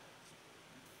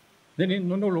 Then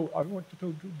no, load. I want to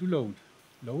do load.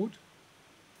 Load.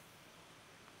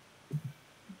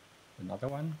 Another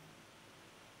one.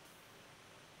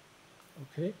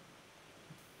 Okay.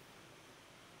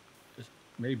 Just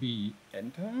maybe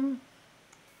enter.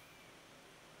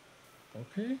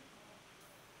 Okay.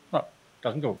 No,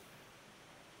 doesn't go.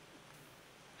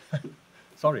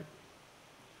 Sorry.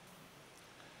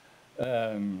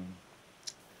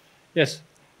 Yes,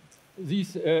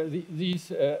 these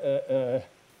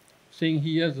thing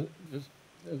here, the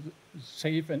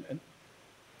save and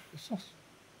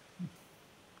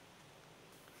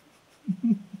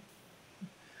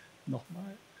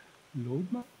nochmal,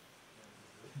 load mal.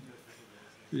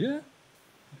 Yeah.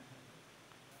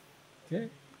 Okay.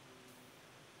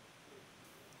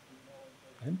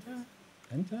 Enter,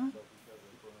 enter.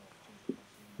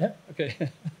 Yeah, okay.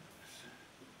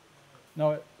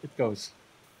 Now it goes.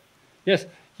 Yes,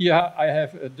 here I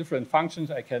have different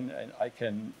functions. I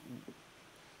can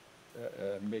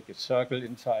make a circle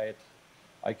inside.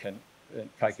 I can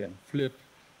flip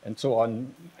and so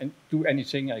on and do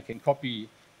anything. I can copy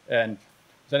and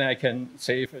then I can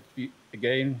save it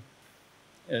again.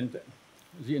 And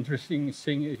the interesting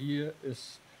thing here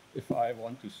is if I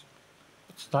want to.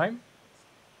 It's time.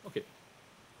 Okay.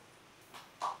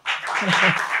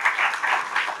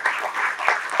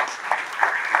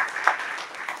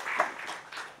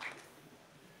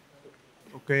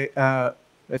 Okay,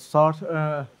 let's start.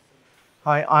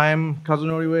 Hi, I'm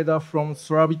Kazunori Ueda from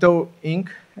Surabito Inc.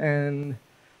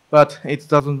 But it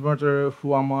doesn't matter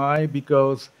who am I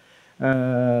because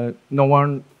no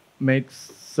one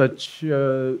makes such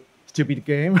a stupid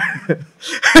game.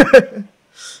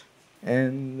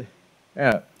 And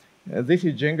yeah, this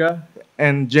is Jenga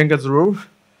and Jenga's roof,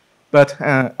 but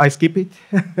I skip it.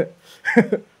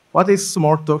 What is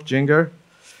Smalltalk Jenga?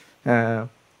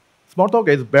 Smalltalk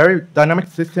is a very dynamic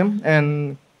system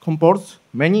and comports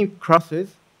many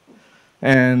classes.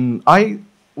 And I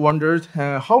wondered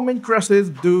how many classes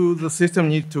do the system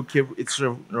need to keep it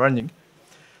running?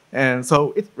 And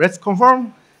so let's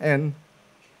confirm. And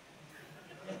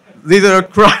these are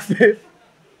classes.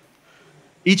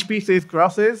 Each piece is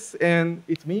classes, and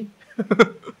it's me.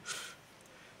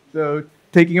 So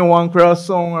taking one class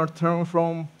on a turn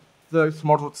from the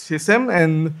Smalltalk system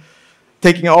and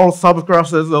taking all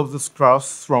subclasses of this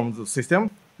class from the system,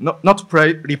 not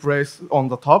replace on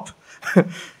the top.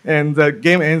 And the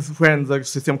game ends when the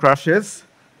system crashes.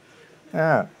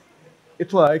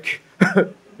 It's like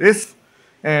this.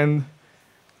 And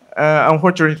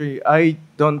unfortunately, I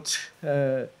don't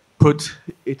put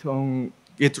it on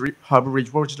GitHub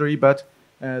repository, but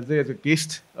there's a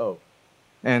gist. Oh,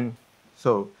 and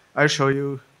so I'll show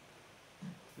you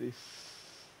this.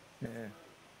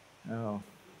 Oh.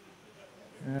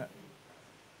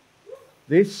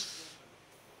 This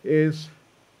is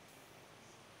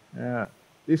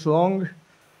this long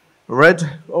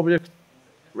red object.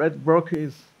 Red block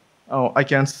is, oh, I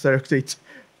can't select it.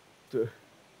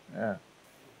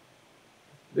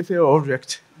 This is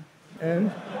object.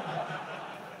 And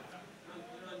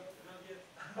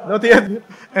not yet.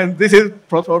 And this is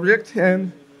plot object.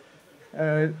 And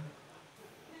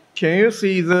can you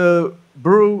see the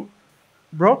blue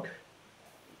block?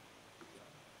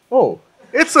 Oh,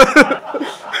 it's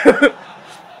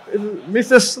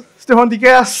Mr. Stefan de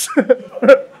Gas.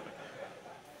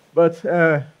 But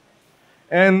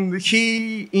and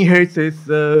he inherited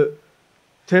the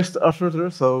test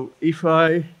operator. So if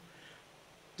there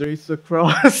is a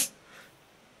cross,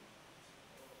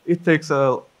 it takes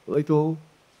a little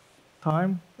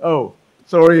time. Oh,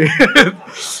 sorry,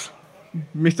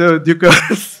 Mr.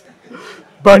 Dukas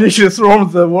vanishes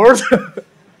from the world,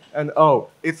 and oh,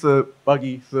 it's a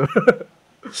buggy. So,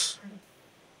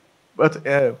 but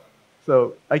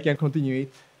so I can continue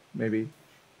it maybe.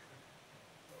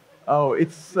 Oh,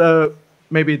 it's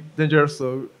maybe dangerous.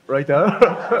 So right now,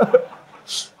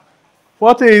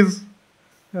 what is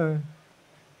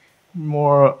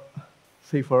more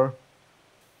safer?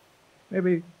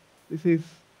 Maybe this is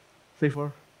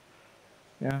safer.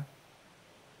 Yeah.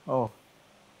 Oh.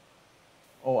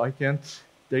 Oh, I can't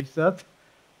take that.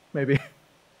 Maybe.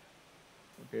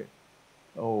 Okay.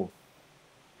 Oh.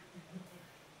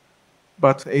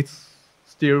 But it's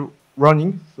still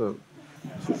running, so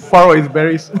Faro is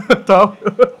very tough.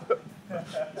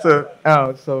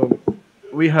 So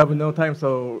we have no time,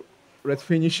 so let's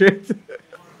finish it.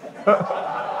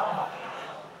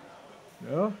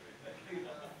 No?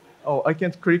 Oh, I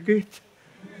can't click it.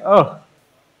 Oh.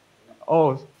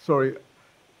 Oh, sorry.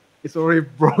 It's already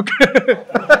broken.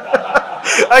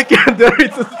 I can't do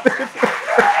it.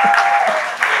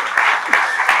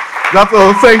 That's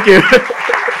all. Thank you.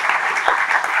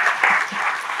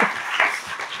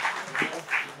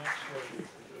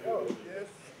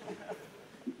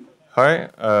 Hi,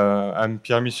 I'm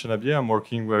Pierre-Michel Chanabier.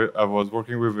 I was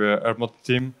working with the Hermod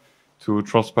team to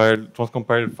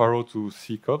transcompile Faro to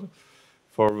C code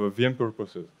for VM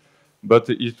purposes. But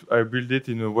I built it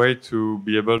in a way to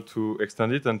be able to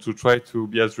extend it and to try to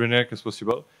be as generic as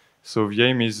possible. So the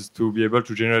aim is to be able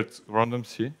to generate random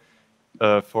C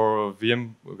for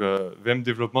VM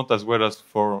development as well as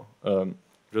for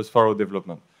just Faro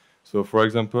development. So for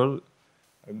example,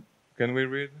 can we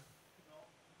read?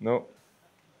 No?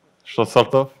 Shall I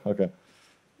start off? Okay.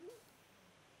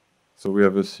 So we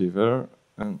have a C there,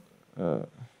 and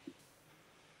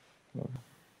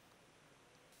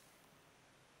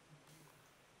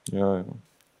yeah,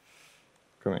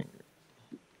 coming.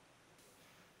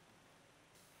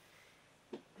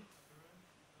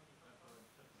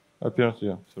 Appearance,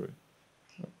 yeah, sorry.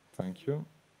 Thank you.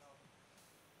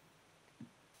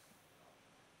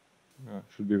 Yeah,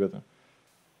 should be better.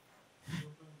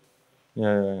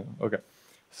 Yeah, okay.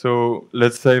 So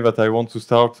let's say that I want to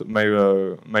start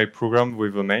my program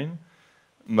with a main.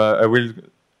 I will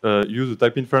use a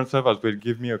type inferencer that will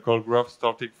give me a call graph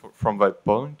starting from that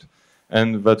point,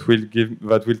 and that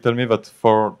will tell me that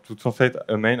to translate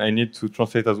a main, I need to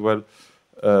translate as well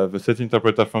the set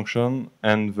interpreter function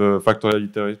and the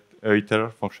factorial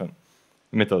iterator function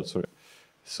method. Sorry.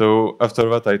 So after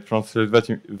that, I translate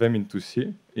them into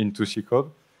C code,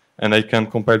 and I can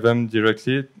compile them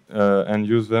directly and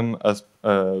use them as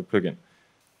a plugin.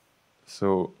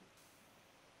 So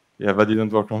yeah, that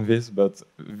didn't work on this, but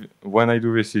when I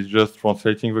do this, it's just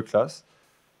translating the class.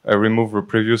 I remove the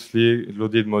previously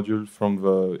loaded module from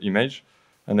the image,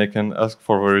 and I can ask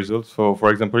for the results. So for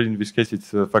example, in this case,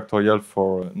 it's a factorial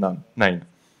for 9.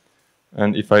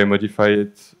 And if I modify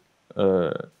it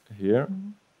here,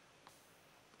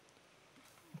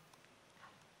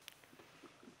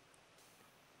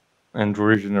 and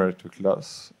regenerate the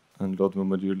class and load the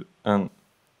module and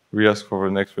re-ask for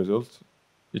the next result,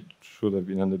 it should have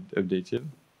been updated.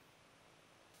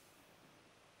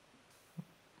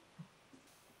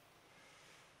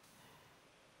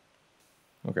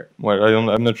 Okay. Well,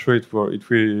 I'm not sure it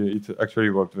actually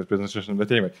worked, the presentation.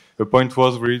 But anyway, the point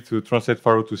was really to translate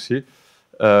Faro to C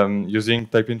using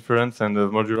type inference and a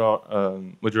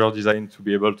modular design to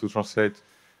be able to translate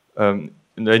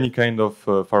any kind of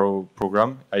Faro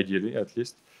program, ideally at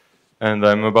least. And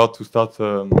I'm about to start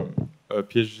a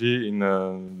PhD in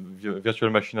virtual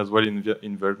machine as well in the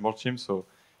Hermod team. So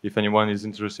if anyone is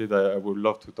interested, I would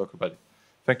love to talk about it.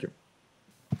 Thank you.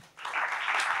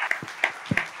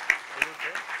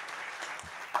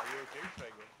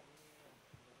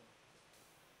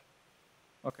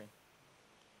 Okay.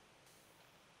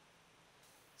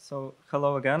 So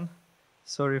hello again.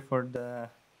 Sorry for the,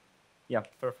 yeah,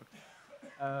 perfect.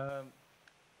 I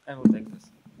will take this.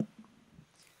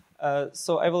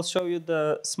 So I will show you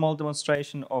the small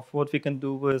demonstration of what we can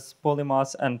do with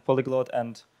Polymath and Polyglot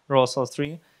and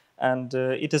ROSL3. And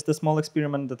it is the small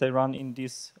experiment that I run in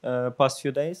these past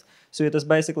few days. So it is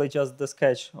basically just the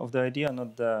sketch of the idea,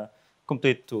 not the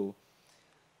complete tool.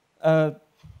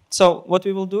 So what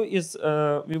we will do is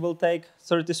we will take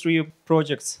 33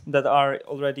 projects that are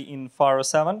already in Faro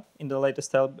 7 in the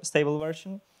latest stable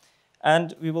version.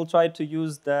 And we will try to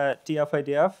use the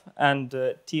TF-IDF and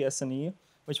TSNE,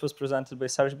 which was presented by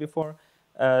Serge before,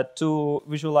 to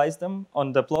visualize them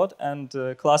on the plot and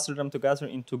cluster them together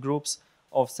into groups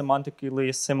of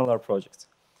semantically similar projects.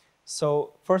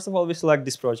 So first of all, we select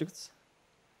these projects.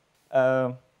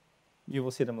 You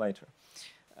will see them later.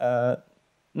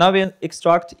 Now we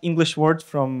extract English words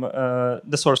from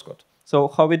the source code. So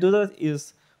how we do that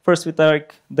is first we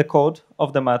take the code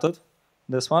of the method,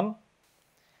 this one.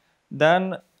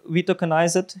 Then we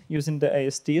tokenize it using the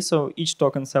AST, so each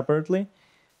token separately.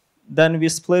 Then we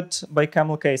split by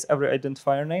camel case every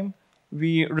identifier name.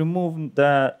 We remove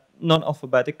the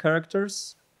non-alphabetic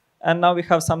characters. And now we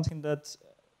have something that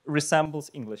resembles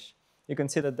English. You can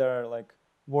see that there are like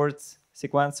words,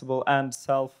 sequenceable, and,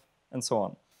 self, and so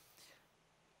on.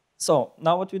 So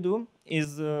now what we do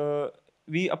is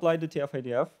we apply the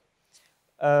TF-IDF.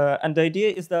 And the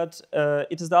idea is that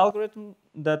it is the algorithm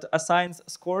that assigns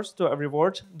scores to every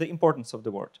word, the importance of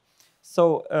the word.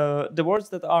 So the words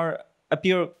that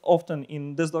appear often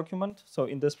in this document, so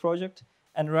in this project,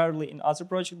 and rarely in other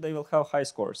projects, they will have high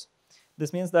scores.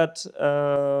 This means that,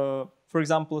 for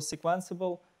example,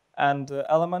 sequenceable and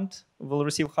element will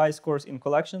receive high scores in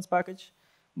collections package,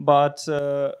 but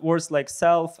words like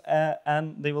self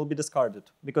and they will be discarded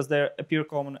because they appear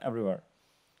common everywhere.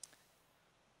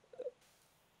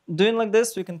 Doing like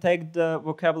this, we can take the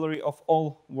vocabulary of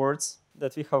all words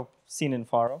that we have seen in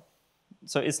Faro.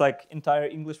 So it's like entire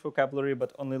English vocabulary,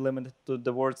 but only limited to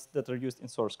the words that are used in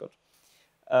source code.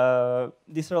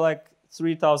 These are like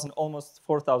 3,000, almost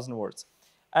 4,000 words.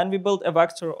 And we build a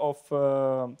vector of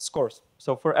scores.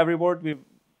 So for every word, we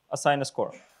assign a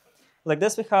score. Like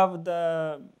this, we have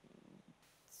the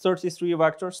 33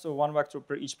 vectors, so one vector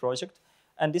per each project.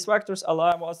 And these vectors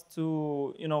allow us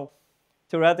to,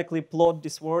 theoretically plot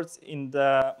these words in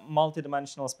the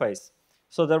multi-dimensional space.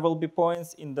 So there will be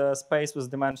points in the space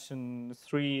with dimension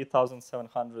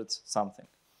 3,700 something.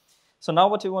 So now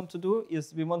what we want to do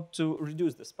is we want to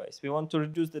reduce the space. We want to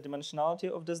reduce the dimensionality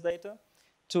of this data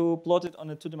to plot it on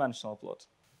a two-dimensional plot.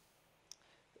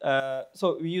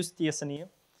 So we use TSNE,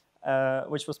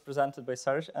 which was presented by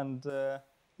Serge. And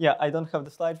yeah, I don't have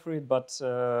the slide for it, but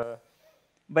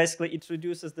basically it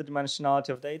reduces the dimensionality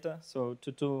of data, so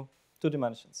to two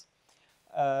dimensions.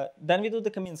 Then we do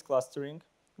the Kamins clustering,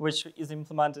 which is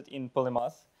implemented in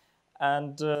Polymath.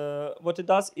 And what it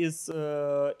does is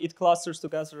it clusters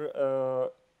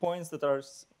together points that are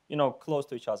close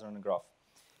to each other in a graph.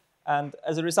 And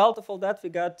as a result of all that, we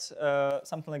got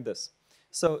something like this.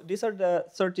 So these are the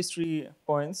 33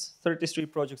 points, 33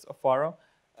 projects of Faro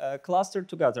clustered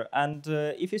together. And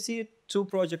if you see two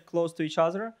projects close to each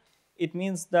other, it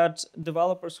means that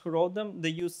developers who wrote them, they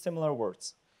use similar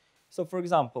words. So for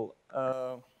example,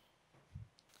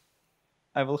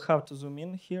 I will have to zoom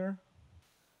in here.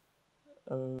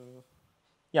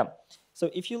 Yeah, so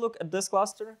if you look at this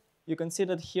cluster, you can see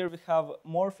that here we have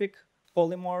morphic,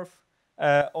 polymorph,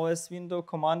 OS window,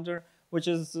 commander, which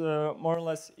is more or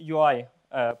less UI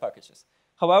packages.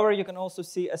 However, you can also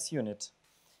see SUnit.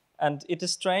 And it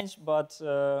is strange, but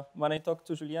when I talked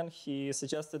to Julien, he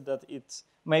suggested that it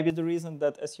may be the reason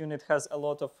that SUnit has a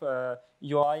lot of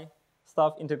UI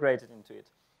stuff integrated into it.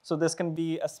 So this can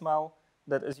be a smell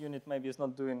that SUnit maybe is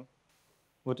not doing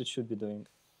what it should be doing.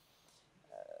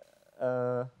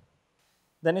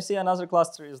 Then you see another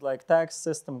cluster is like text,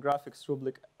 system, graphics,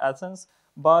 rubric, Athens.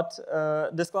 But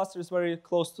this cluster is very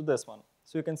close to this one.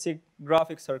 So you can see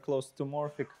graphics are close to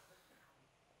morphic.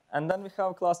 And then we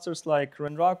have clusters like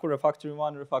Renraku, Refactoring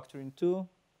 1, Refactoring 2.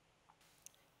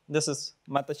 This is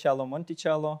Metacello,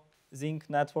 Monticello, Zinc,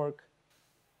 Network.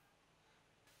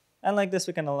 And like this,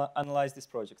 we can analyze these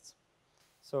projects.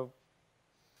 So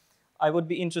I would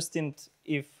be interested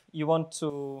if you want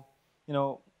to,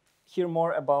 hear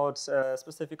more about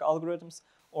specific algorithms,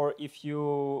 or if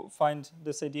you find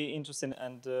this idea interesting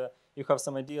and you have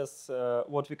some ideas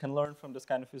what we can learn from this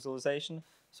kind of visualization.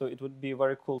 So it would be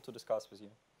very cool to discuss with you.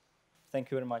 Thank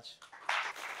you very much.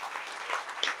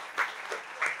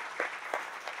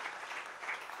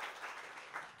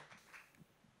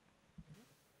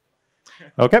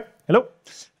 Okay, hello.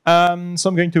 So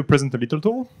I'm going to present a little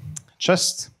tool,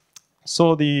 Chest.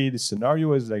 So the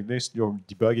scenario is like this. You're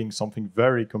debugging something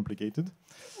very complicated,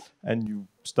 and you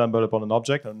stumble upon an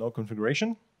object and no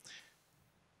configuration.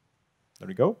 There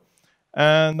we go.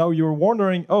 And now you're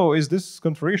wondering, oh, is this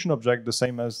configuration object the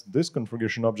same as this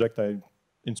configuration object I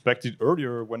inspected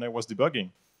earlier when I was debugging?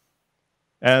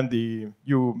 And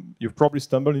you've probably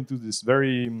stumbled into this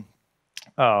very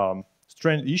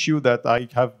strange issue that I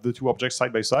have the two objects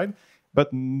side by side,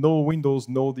 but no windows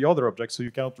know the other object, so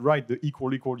you cannot write the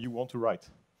equal you want to write.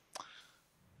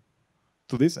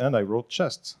 To this end, I wrote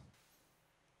Chest.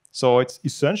 So it's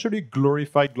essentially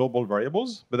glorified global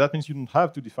variables, but that means you don't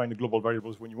have to define the global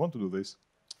variables when you want to do this.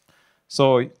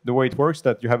 So the way it works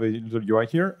that you have a little UI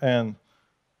here, and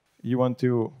you want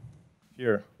to,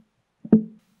 here, you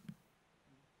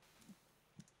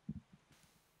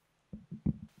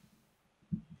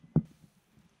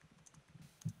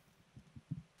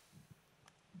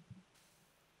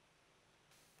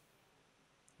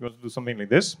want to do something like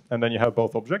this, and then you have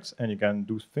both objects, and you can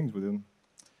do things with them.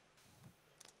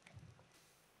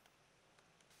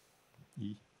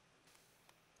 E.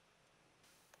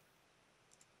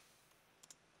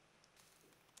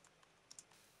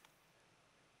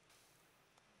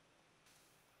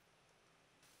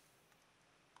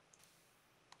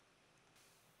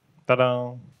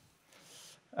 Ta-da!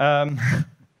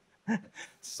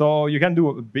 So you can do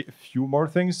a few more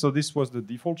things. So this was the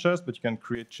default chest, but you can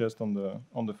create chest on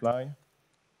the fly.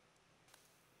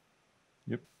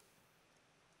 Yep.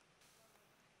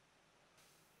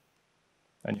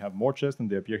 And you have more chests, and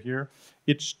they appear here.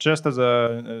 Each chest has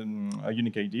a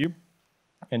unique ID,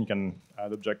 and you can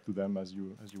add object to them as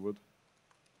you would.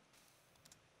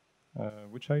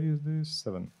 Which ID is this?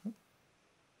 7.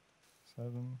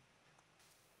 7.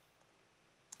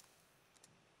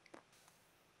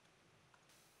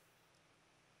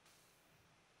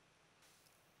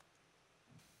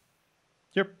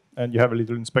 Yep, and you have a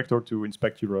little inspector to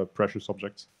inspect your precious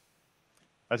objects.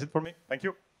 That's it for me. Thank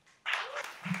you.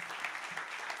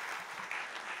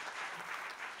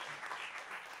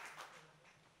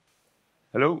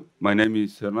 Hello, my name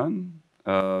is Hernan.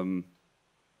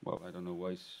 Well, I don't know why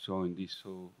it's showing this,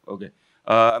 so okay.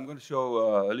 I'm going to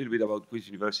show a little bit about Quiz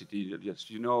University. Yes,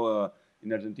 you know,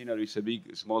 in Argentina there is a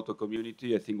big Smalltalk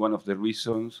community. I think one of the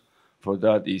reasons for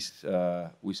that is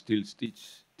we still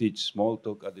teach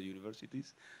Smalltalk at the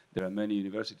universities. There are many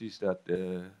universities that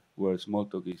where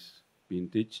Smalltalk is being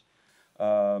taught.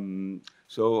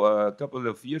 So a couple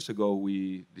of years ago,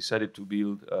 we decided to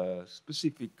build a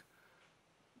specific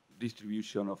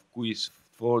distribution of quiz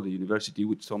for the university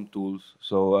with some tools.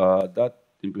 So that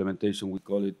implementation, we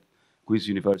call it Quiz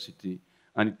University.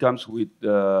 And it comes with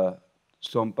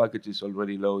some packages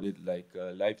already loaded, like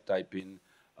live typing,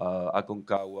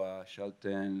 Aconcagua,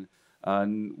 Shell10,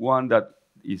 and one that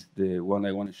is the one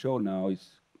I want to show now is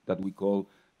that we call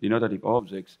denotative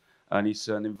objects. And it's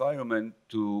an environment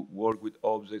to work with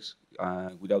objects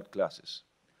without classes.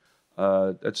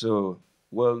 That's a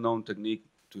well-known technique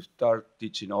to start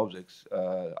teaching objects,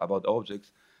 about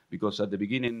objects, because at the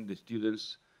beginning, the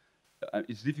students,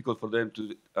 it's difficult for them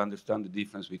to understand the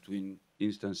difference between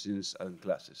instances and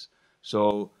classes.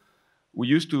 So we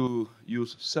used to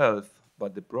use self,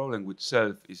 but the problem with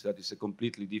self is that it's a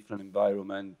completely different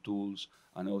environment, tools,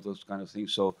 and all those kind of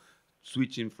things. So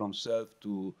switching from self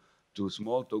to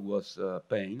Smalltalk was a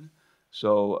pain.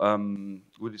 So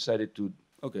we decided to,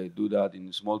 okay, do that in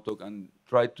Smalltalk and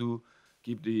try to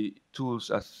keep the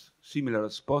tools as similar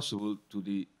as possible to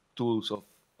the tools of,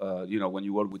 when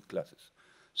you work with classes.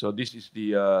 So this is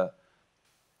the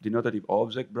denotative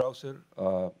object browser.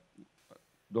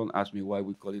 Don't ask me why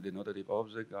we call it denotative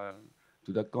object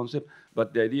to that concept,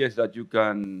 but the idea is that you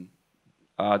can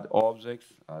add objects,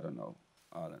 I don't know,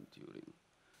 Alan Turing.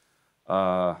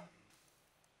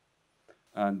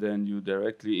 And then you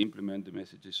directly implement the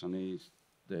messages on age,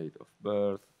 date of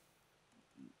birth.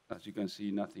 As you can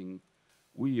see, nothing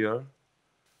weird.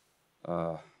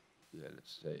 Yeah,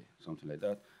 let's say something like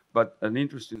that. But an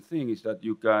interesting thing is that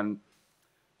you can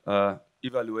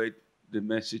evaluate the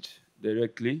message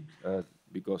directly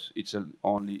because it's an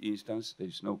only instance. There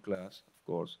is no class, of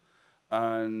course.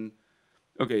 And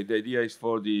okay, the idea is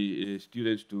for the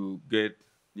students to get,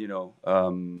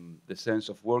 the sense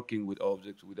of working with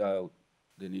objects without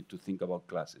the need to think about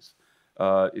classes.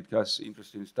 It has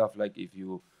interesting stuff like if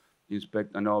you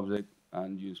inspect an object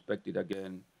and you inspect it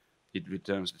again, it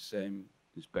returns the same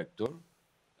inspector,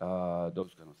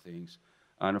 those kind of things.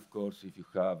 And of course, if you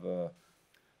have,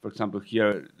 for example,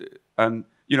 here, and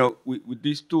with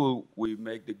this tool, we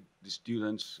make the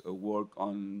students work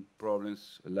on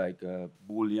problems like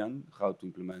Boolean, how to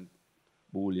implement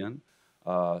Boolean.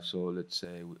 So let's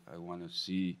say I want to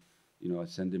see, I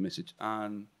send the message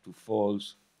and to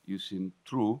false using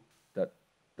true,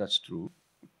 that's true.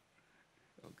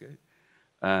 Okay.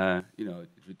 It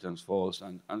returns false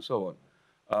and so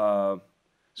on.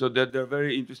 So they're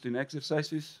very interesting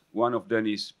exercises. One of them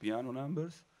is piano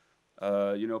numbers.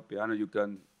 Piano, you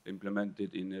can implement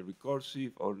it in a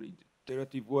recursive or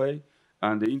iterative way.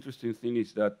 And the interesting thing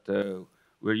is that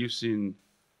we're using,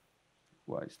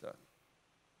 why is that?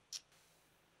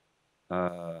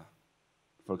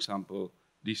 For example,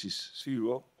 this is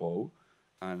 0, O,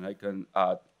 and I can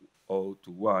add O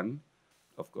to 1.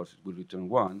 of course, it will return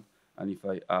 1. And if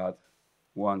I add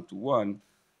 1 to 1,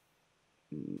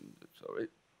 sorry,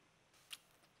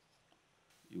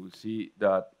 you will see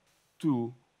that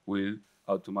 2 will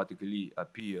automatically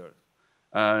appear.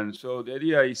 And so the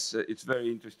idea is it's very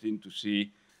interesting to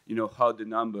see, how the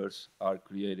numbers are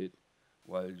created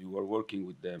while you are working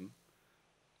with them.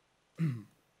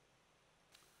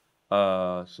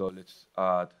 So let's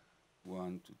add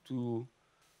 1 to 2.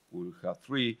 We'll have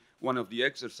 3. One of the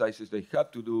exercises they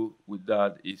have to do with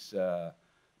that is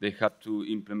they have to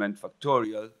implement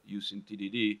factorial using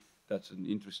TDD. That's an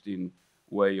interesting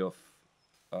way of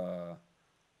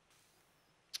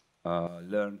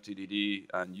learn TDD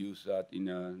and use that in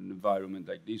an environment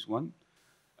like this one.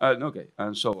 Okay,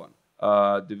 and so on.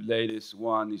 The latest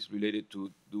one is related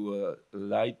to do a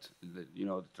light, the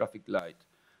traffic light.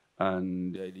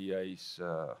 And the idea is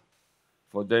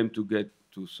for them to get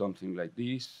to something like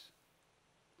this,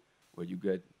 where you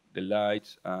get the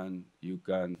lights and you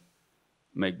can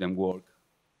make them work.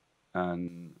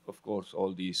 And of course,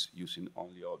 all this using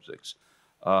only objects.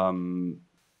 And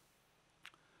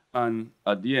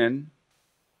at the end,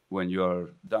 when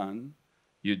you're done,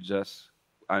 you just,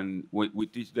 and we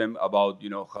teach them about,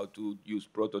 how to use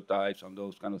prototypes and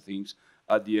those kind of things.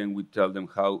 At the end, we tell them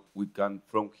how we can,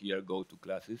 from here, go to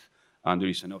classes. And there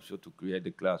is an option to create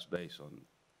the class based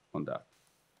on that.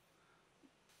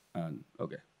 And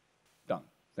okay, done.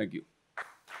 Thank you.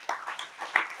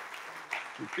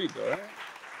 Repeat, all right?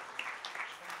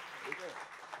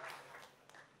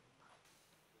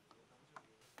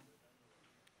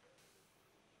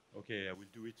 Okay, I will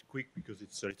do it quick because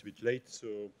it's a little bit late.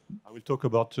 So I will talk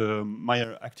about my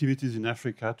activities in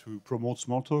Africa to promote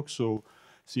Smalltalk. So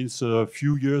since a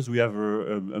few years, we have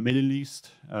a mailing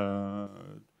list as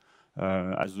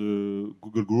a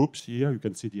Google Groups here. You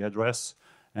can see the address.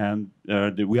 And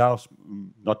we are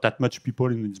not that much people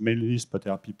in this mailing list, but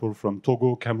there are people from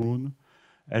Togo, Cameroon,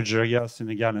 Algeria,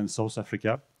 Senegal, and South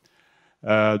Africa.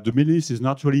 The mailing list is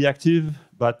not really active,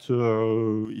 but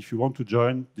if you want to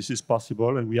join, this is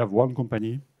possible. And we have one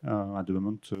company at the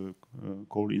moment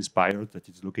called Inspired that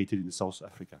is located in South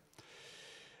Africa.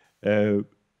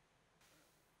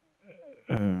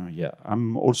 Yeah,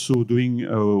 I'm also doing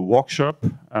a workshop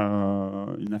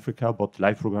in Africa about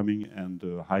live programming and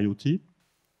IoT.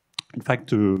 In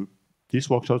fact, this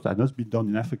workshop has not been done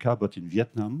in Africa, but in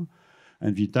Vietnam.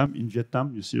 And in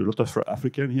Vietnam, you see a lot of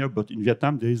African here, but in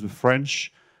Vietnam, there is a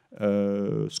French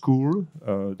school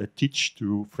that teach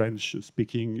to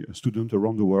French-speaking students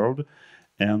around the world.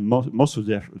 And most of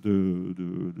the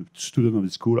students of the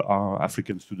school are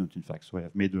African students, in fact. So I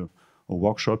have made a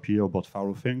workshop here about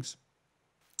Faro things.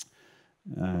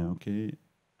 Okay.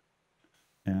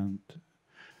 And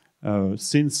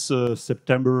since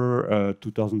September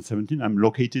 2017, I'm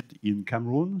located in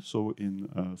Cameroon, so in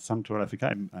Central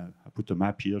Africa. I put a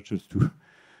map here just to,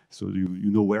 so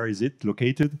you know where is it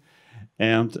located.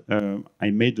 And I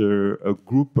made a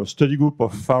study group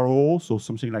of Faro, so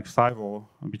something like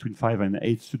between 5 and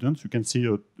 8 students. You can see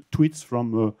tweets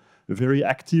from a very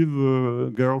active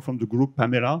girl from the group,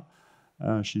 Pamela.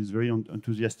 She's very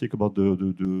enthusiastic about the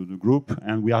group,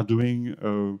 and we are doing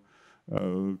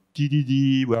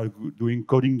TDD, we are doing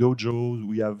coding dojos.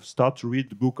 We have started to read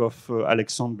the book of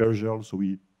Alexandre Bergel, so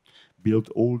we built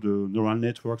all the neural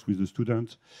networks with the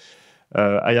students.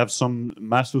 I have some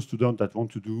master students that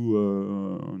want to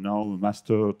do now a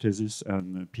master thesis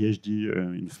and a PhD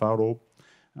in Faro.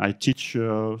 I teach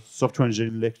software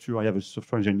engineering lecture. I have a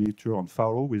software engineering lecture on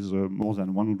Faro with more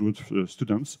than 100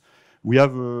 students. We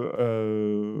have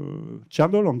a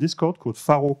channel on Discord called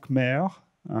Faro Khmer.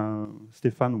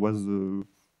 Stefan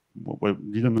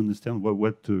didn't understand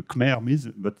what Khmer means,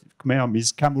 but Khmer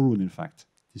means Cameroon, in fact.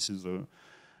 This is an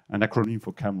acronym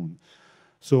for Cameroon.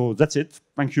 So that's it.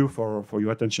 Thank you for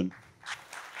your attention.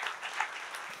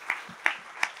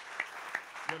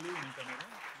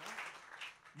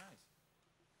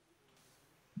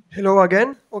 Hello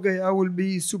again. Okay, I will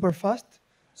be super fast.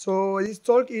 So this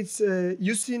talk is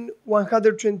using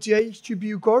 128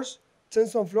 GPU cores,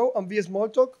 TensorFlow, and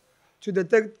vSmalltalk to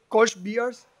detect Koch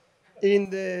bears in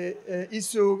the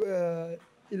ESUG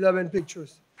 11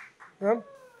 pictures.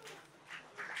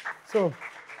 So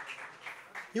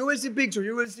you will see pictures,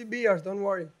 you will see bears, don't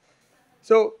worry.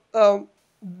 So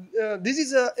this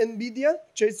is a NVIDIA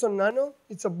JSON Nano.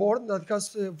 It's a board that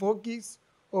has 4 gigs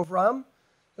of RAM,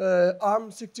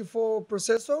 ARM64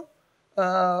 processor.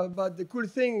 But the cool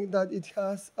thing that it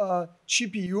has a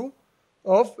GPU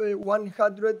of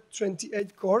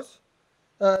 128 cores,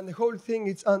 and the whole thing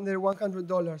is under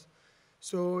 $100.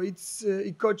 So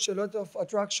it caught a lot of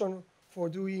attraction for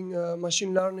doing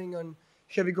machine learning and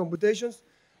heavy computations.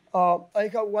 I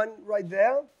have one right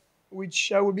there,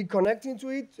 which I will be connecting to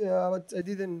it, but I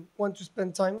didn't want to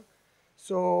spend time.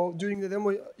 So during the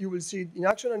demo, you will see it in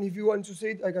action, and if you want to see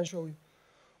it, I can show you.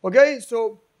 Okay,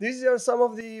 so these are some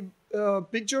of the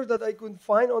pictures that I could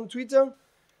find on Twitter.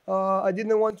 I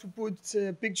didn't want to put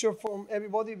a picture from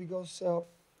everybody because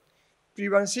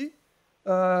privacy,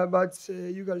 but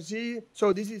you can see.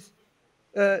 So this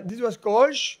was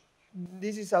Koch.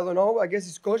 This is, I don't know, I guess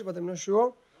it's Koch, but I'm not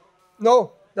sure.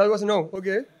 No, that was no.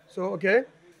 Okay, so okay.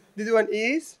 This one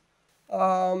is.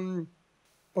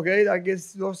 Okay, I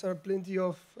guess those are plenty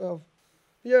of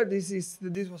here.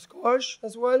 This was Koch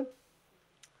as well.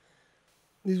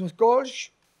 This was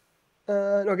Koch.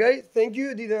 Okay, thank you.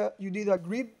 You did a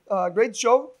great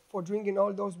job for drinking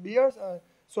all those beers,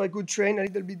 so I could train a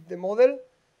little bit the model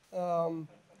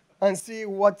and see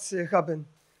what's happened.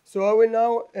 So I will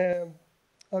now.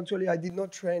 Actually, I did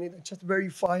not train it. I just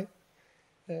verify.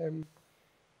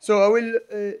 So I will.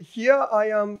 Here I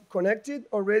am connected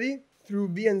already through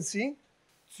BNC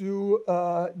to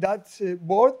that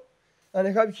board, and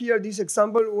I have here this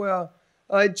example where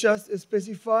I just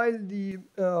specify the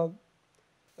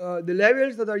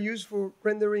labels that are used for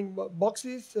rendering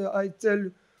boxes. I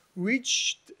tell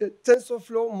which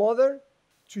TensorFlow model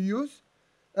to use,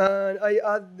 and I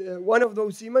add one of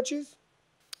those images,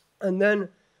 and then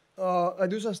I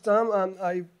do some stamp and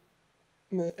I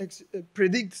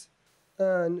predict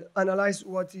and analyze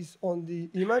what is on the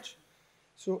image.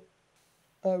 So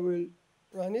I will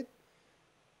run it.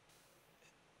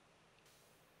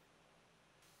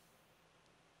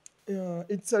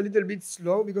 It's a little bit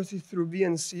slow because it's through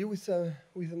VNC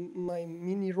with my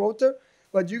mini router,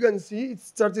 but you can see it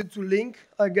started to link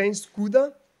against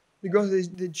CUDA because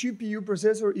the GPU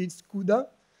processor is CUDA,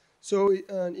 so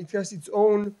it has its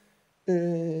own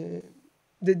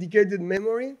dedicated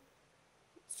memory.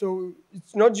 So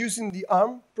it's not using the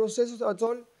ARM processors at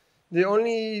all. The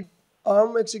only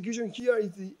ARM execution here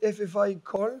is the FFI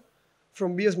call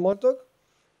from BS Smalltalk,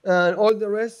 and all the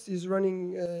rest is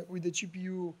running with the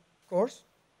GPU cores.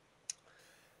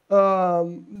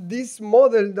 This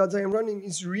model that I am running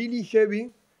is really heavy.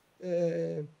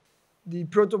 The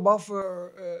proto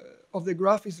buffer of the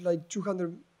graph is like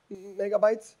 200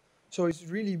 megabytes, so it's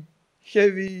really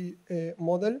heavy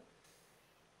model.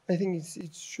 I think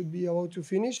it should be about to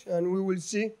finish, and we will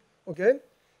see. Okay,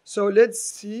 so let's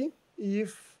see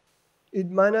if it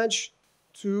managed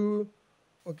to.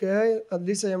 Okay, at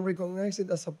least I am recognized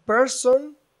as a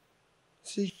person.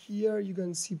 See here, you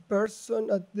can see person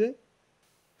at the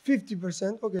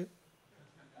 50%. Okay,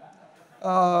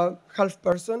 half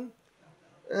person,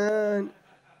 and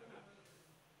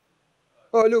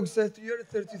oh look, you're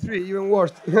 33, even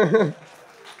worse.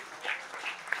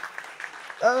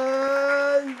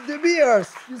 And the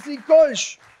beers, you see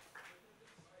Kolsch.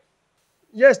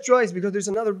 Yes, twice, because there's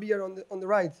another beer on the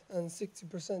right, and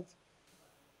 60%.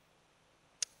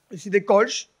 You see the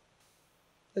Kolsch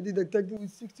that it detected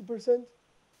with 60%.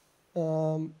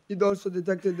 It also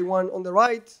detected the one on the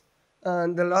right,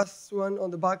 and the last one on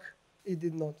the back, it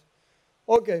did not.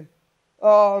 Okay,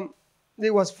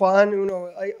 it was fun, you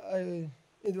know.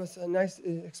 It was a nice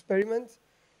experiment,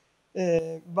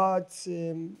 but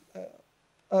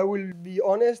I will be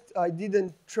honest, I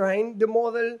didn't train the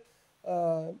model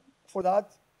for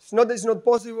that. It's not that it's not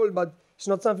possible, but it's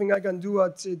not something I can do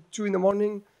at 2 in the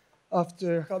morning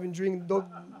after having drank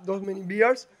those many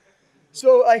beers.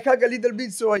 So I hacked a little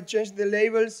bit, so I changed the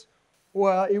labels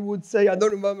where it would say, I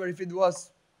don't remember if it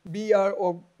was beer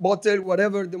or bottle,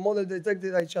 whatever the model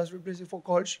detected, I just replaced it for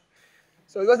Kolsch.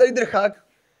 So it was a little hack,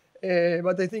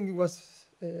 but I think it was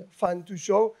fun to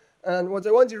show. And what I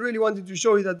really wanted to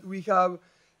show is that we have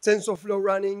TensorFlow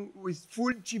running with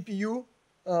full GPU.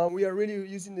 We are really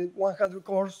using the 100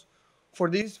 cores for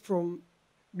this from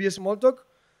BS Smalltalk.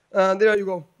 And there you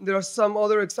go. There are some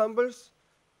other examples,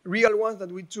 real ones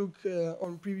that we took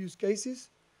on previous cases,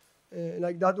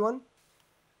 like that one.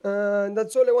 And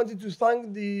that's all. I wanted to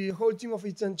thank the whole team of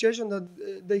Instantiation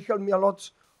that they helped me a lot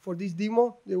for this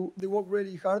demo. They worked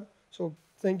really hard, so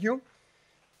thank you.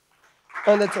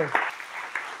 And that's all.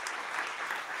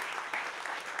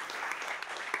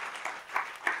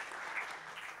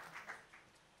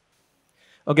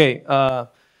 Okay,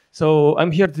 so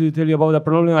I'm here to tell you about a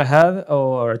problem I had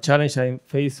or a challenge I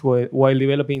faced while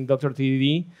developing Dr.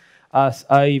 TDD. As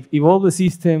I evolved the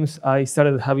systems, I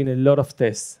started having a lot of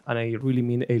tests, and I really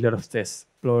mean a lot of tests,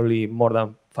 probably more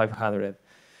than 500.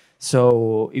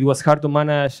 So it was hard to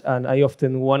manage, and I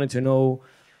often wanted to know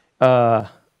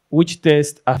which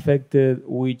test affected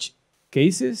which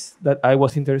cases that I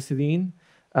was interested in.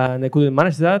 And I couldn't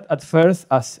manage that. At first,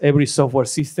 as every software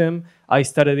system, I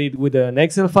started it with an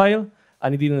Excel file,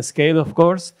 and it didn't scale, of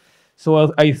course.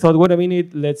 So I thought, wait a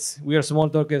minute, we are small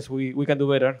talkers, we can do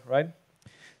better, right?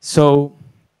 So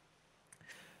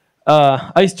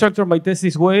I structured my test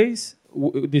this way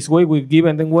with give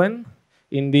and then when.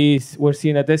 In this, we're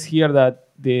seeing a test here that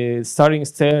the starting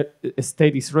state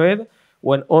is red.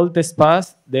 When all tests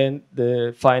pass, then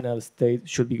the final state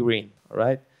should be green, all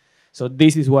right? So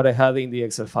this is what I had in the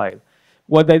Excel file.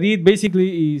 What I did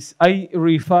basically is I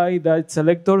refined that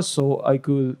selector so I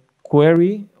could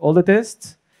query all the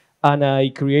tests, and I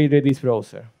created this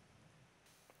browser.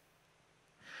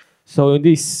 So in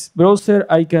this browser,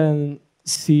 I can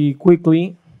see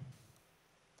quickly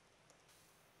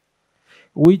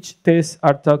which tests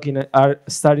are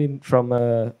starting from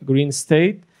a green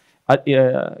state.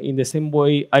 In the same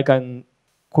way, I can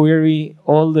query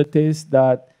all the tests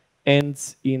that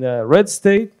ends in a red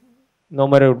state, no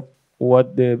matter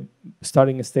what the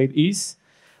starting state is.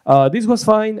 This was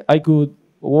fine. I could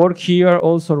work here,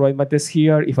 also write my test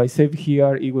here. If I save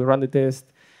here, it will run the test.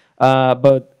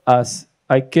 But as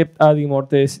I kept adding more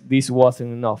tests, this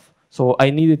wasn't enough. So I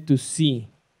needed to see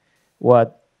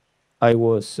what I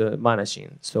was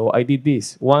managing. So I did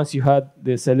this. Once you had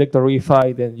the selector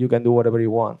reified, then you can do whatever you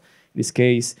want. In this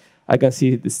case, I can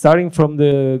see starting from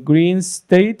the green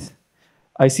state,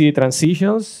 I see the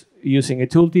transitions using a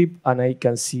tooltip, and I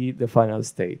can see the final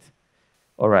state.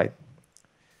 All right.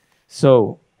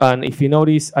 So, and if you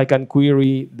notice, I can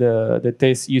query the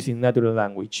test using natural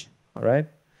language. All right.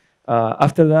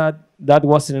 After that, that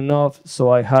wasn't enough, so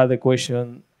I had a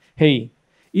question, hey,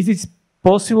 is it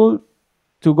possible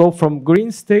to go from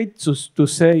green state to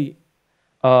say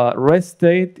red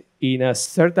state in a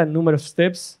certain number of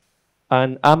steps?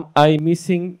 And am I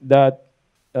missing that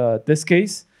test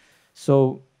case?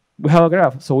 So we have a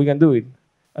graph, so we can do it.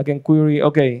 I can query,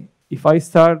 okay, if I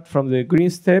start from the green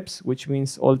steps, which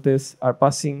means all tests are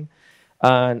passing,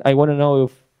 and I want to know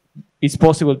if it's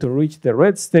possible to reach the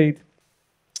red state,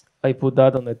 I put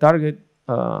that on the target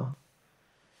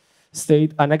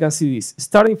state, and I can see this.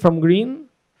 Starting from green,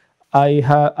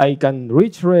 I can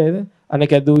reach red, and I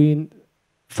can do it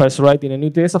first writing a new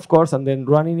test, of course, and then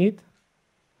running it,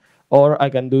 or I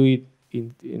can do it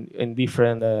in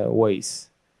different ways,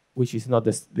 which is not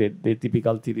the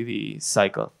typical TDD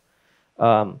cycle.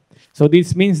 So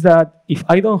this means that if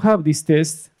I don't have this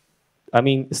test, I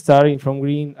mean, starting from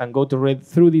green and go to red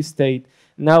through this state,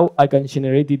 now I can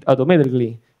generate it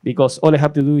automatically, because all I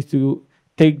have to do is to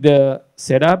take the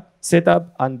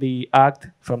setup and the act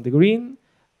from the green,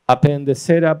 append the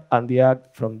setup and the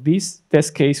act from this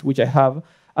test case, which I have,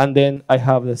 and then I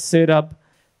have the setup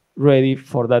ready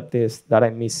for that test that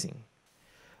I'm missing.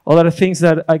 Other things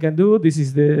that I can do, this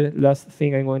is the last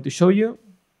thing I'm going to show you.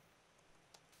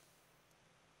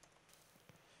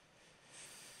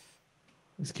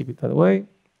 Let's keep it that way.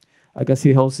 I can see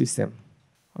the whole system,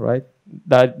 all right?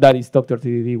 That is Dr.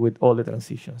 TDD with all the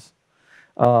transitions.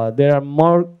 There are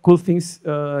more cool things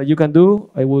you can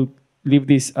do. I will leave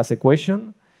this as a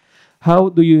question. How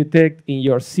do you detect in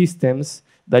your systems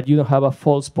that you don't have a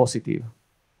false positive?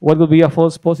 What would be a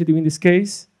false positive in this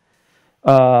case?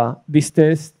 This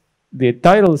test, the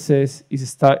title says it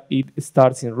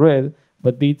starts in red,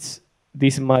 but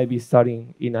this might be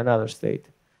starting in another state,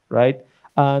 right?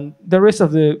 And the rest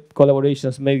of the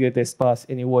collaborations make the test pass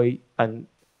anyway, and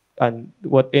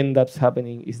what ends up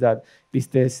happening is that this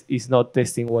test is not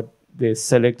testing what the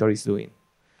selector is doing.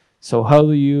 So how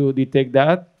do you detect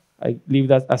that? I leave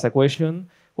that as a question.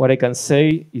 What I can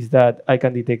say is that I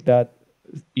can detect that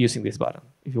using this button.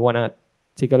 If you want to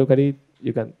take a look at it,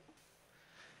 you can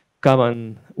come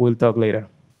and we'll talk later.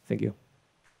 Thank you.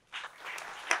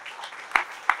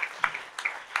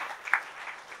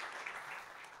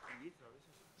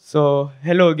 So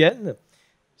hello again.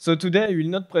 So today I will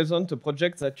not present a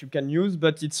project that you can use,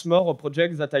 but it's more a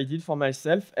project that I did for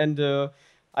myself, and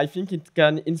I think it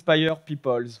can inspire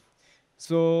people.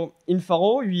 So in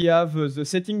Faro, we have the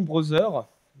setting browser,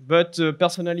 but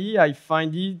personally I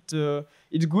find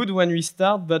it's good when we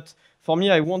start, but for me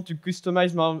I want to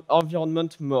customize my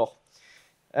environment more.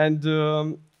 And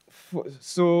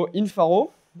so in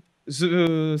Faro,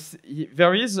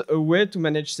 there is a way to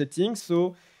manage settings.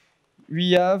 So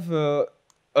we have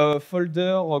a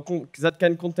folder that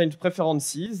can contain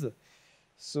preferences.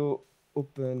 So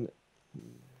open.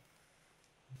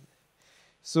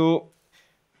 So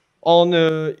on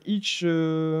each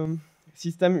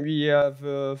system, we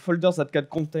have folders that can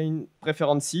contain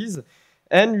preferences,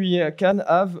 and we can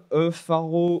have a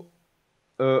Faro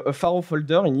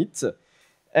folder in it.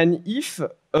 And if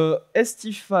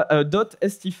 .st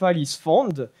file is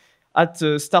found at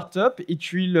startup,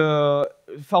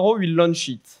 Faro will launch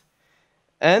it.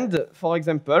 And for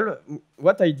example,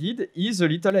 what I did is a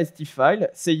little ST file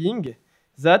saying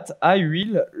that I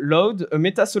will load a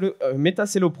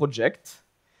Metacelo project.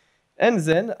 And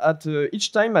then at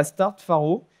each time I start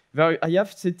Faro, I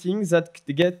have settings that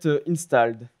get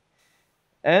installed.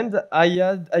 And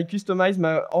I customize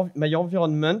my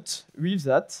environment with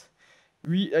that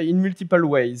in multiple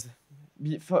ways.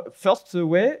 First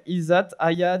way is that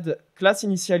I add class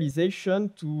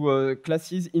initialization to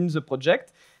classes in the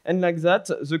project, and like that,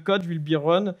 the code will be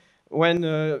run when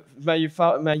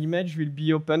my image will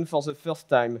be open for the first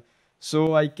time.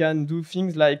 So I can do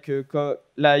things like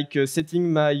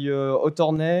setting my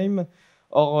author name,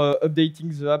 or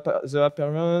updating the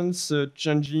appearance,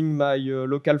 changing my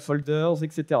local folders,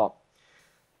 etc.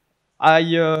 I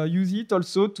use it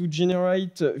also to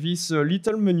generate this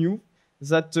little menu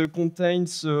that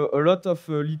contains a lot of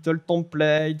little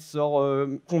templates or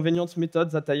convenience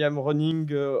methods that I am running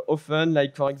often,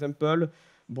 like for example,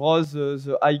 browse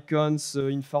the icons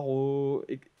in Faro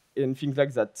and things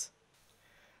like that.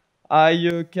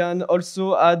 I can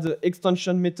also add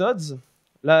extension methods,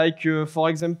 like for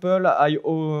example, I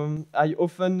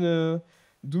often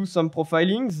do some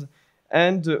profilings,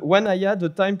 and when I add a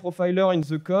time profiler in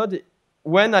the code,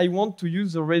 when I want to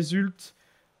use the result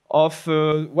of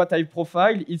what I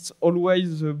profile, it's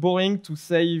always boring to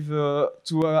save,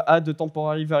 to add the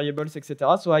temporary variables,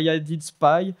 etc. So I added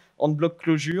spy on block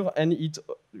closure, and it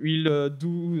will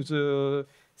do the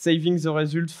saving the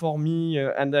result for me,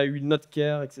 and I will not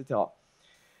care, etc.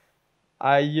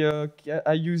 I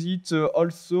use it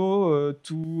also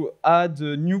to add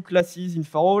new classes in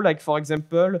Faro, like for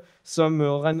example, some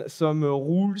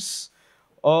rules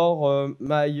or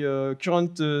my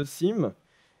current theme.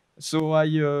 So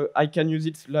I can use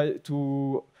it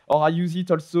or I use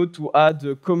it also to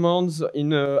add commands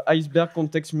in iceberg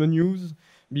context menus,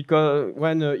 because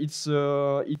when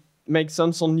it makes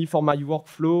sense only for my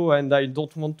workflow and I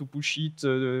don't want to push it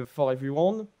for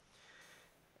everyone.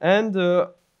 And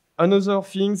another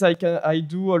things I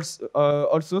do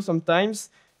also sometimes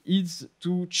is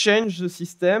to change the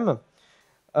system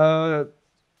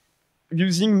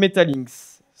using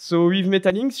metalinks. So with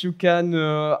metalinks, you can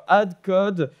add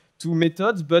code to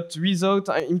methods, but without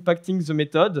impacting the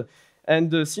method.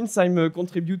 And since I'm a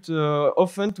contributor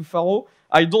often to Faro,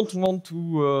 I don't want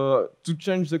to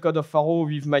change the code of Faro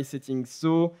with my settings.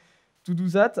 So to do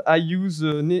that, I use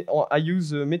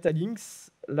metalinks.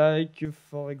 Like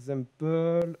for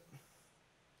example,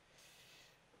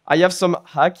 I have some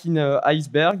hack in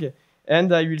Iceberg,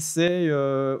 and I will say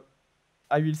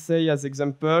as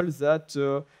example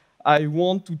that I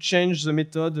want to change the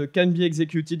method can be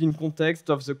executed in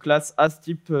context of the class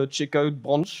as-tip checkout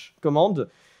branch command,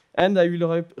 and I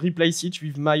will replace it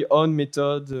with my own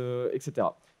method,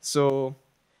 etc. So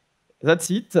that's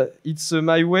it. It's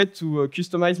my way to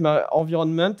customize my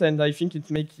environment, and I think it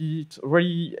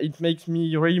makes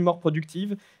me really more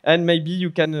productive. And maybe you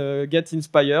can get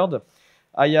inspired.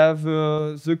 I have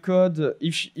the code.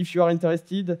 If you are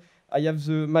interested, I have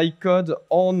my code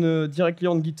on directly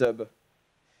on GitHub,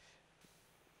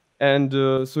 and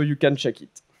so you can check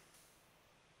it.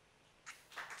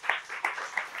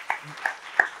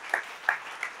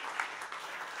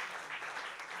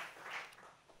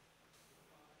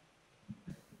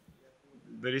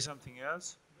 There is something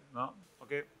else? No?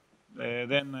 Okay.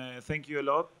 Then thank you a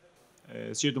lot.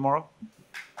 See you tomorrow.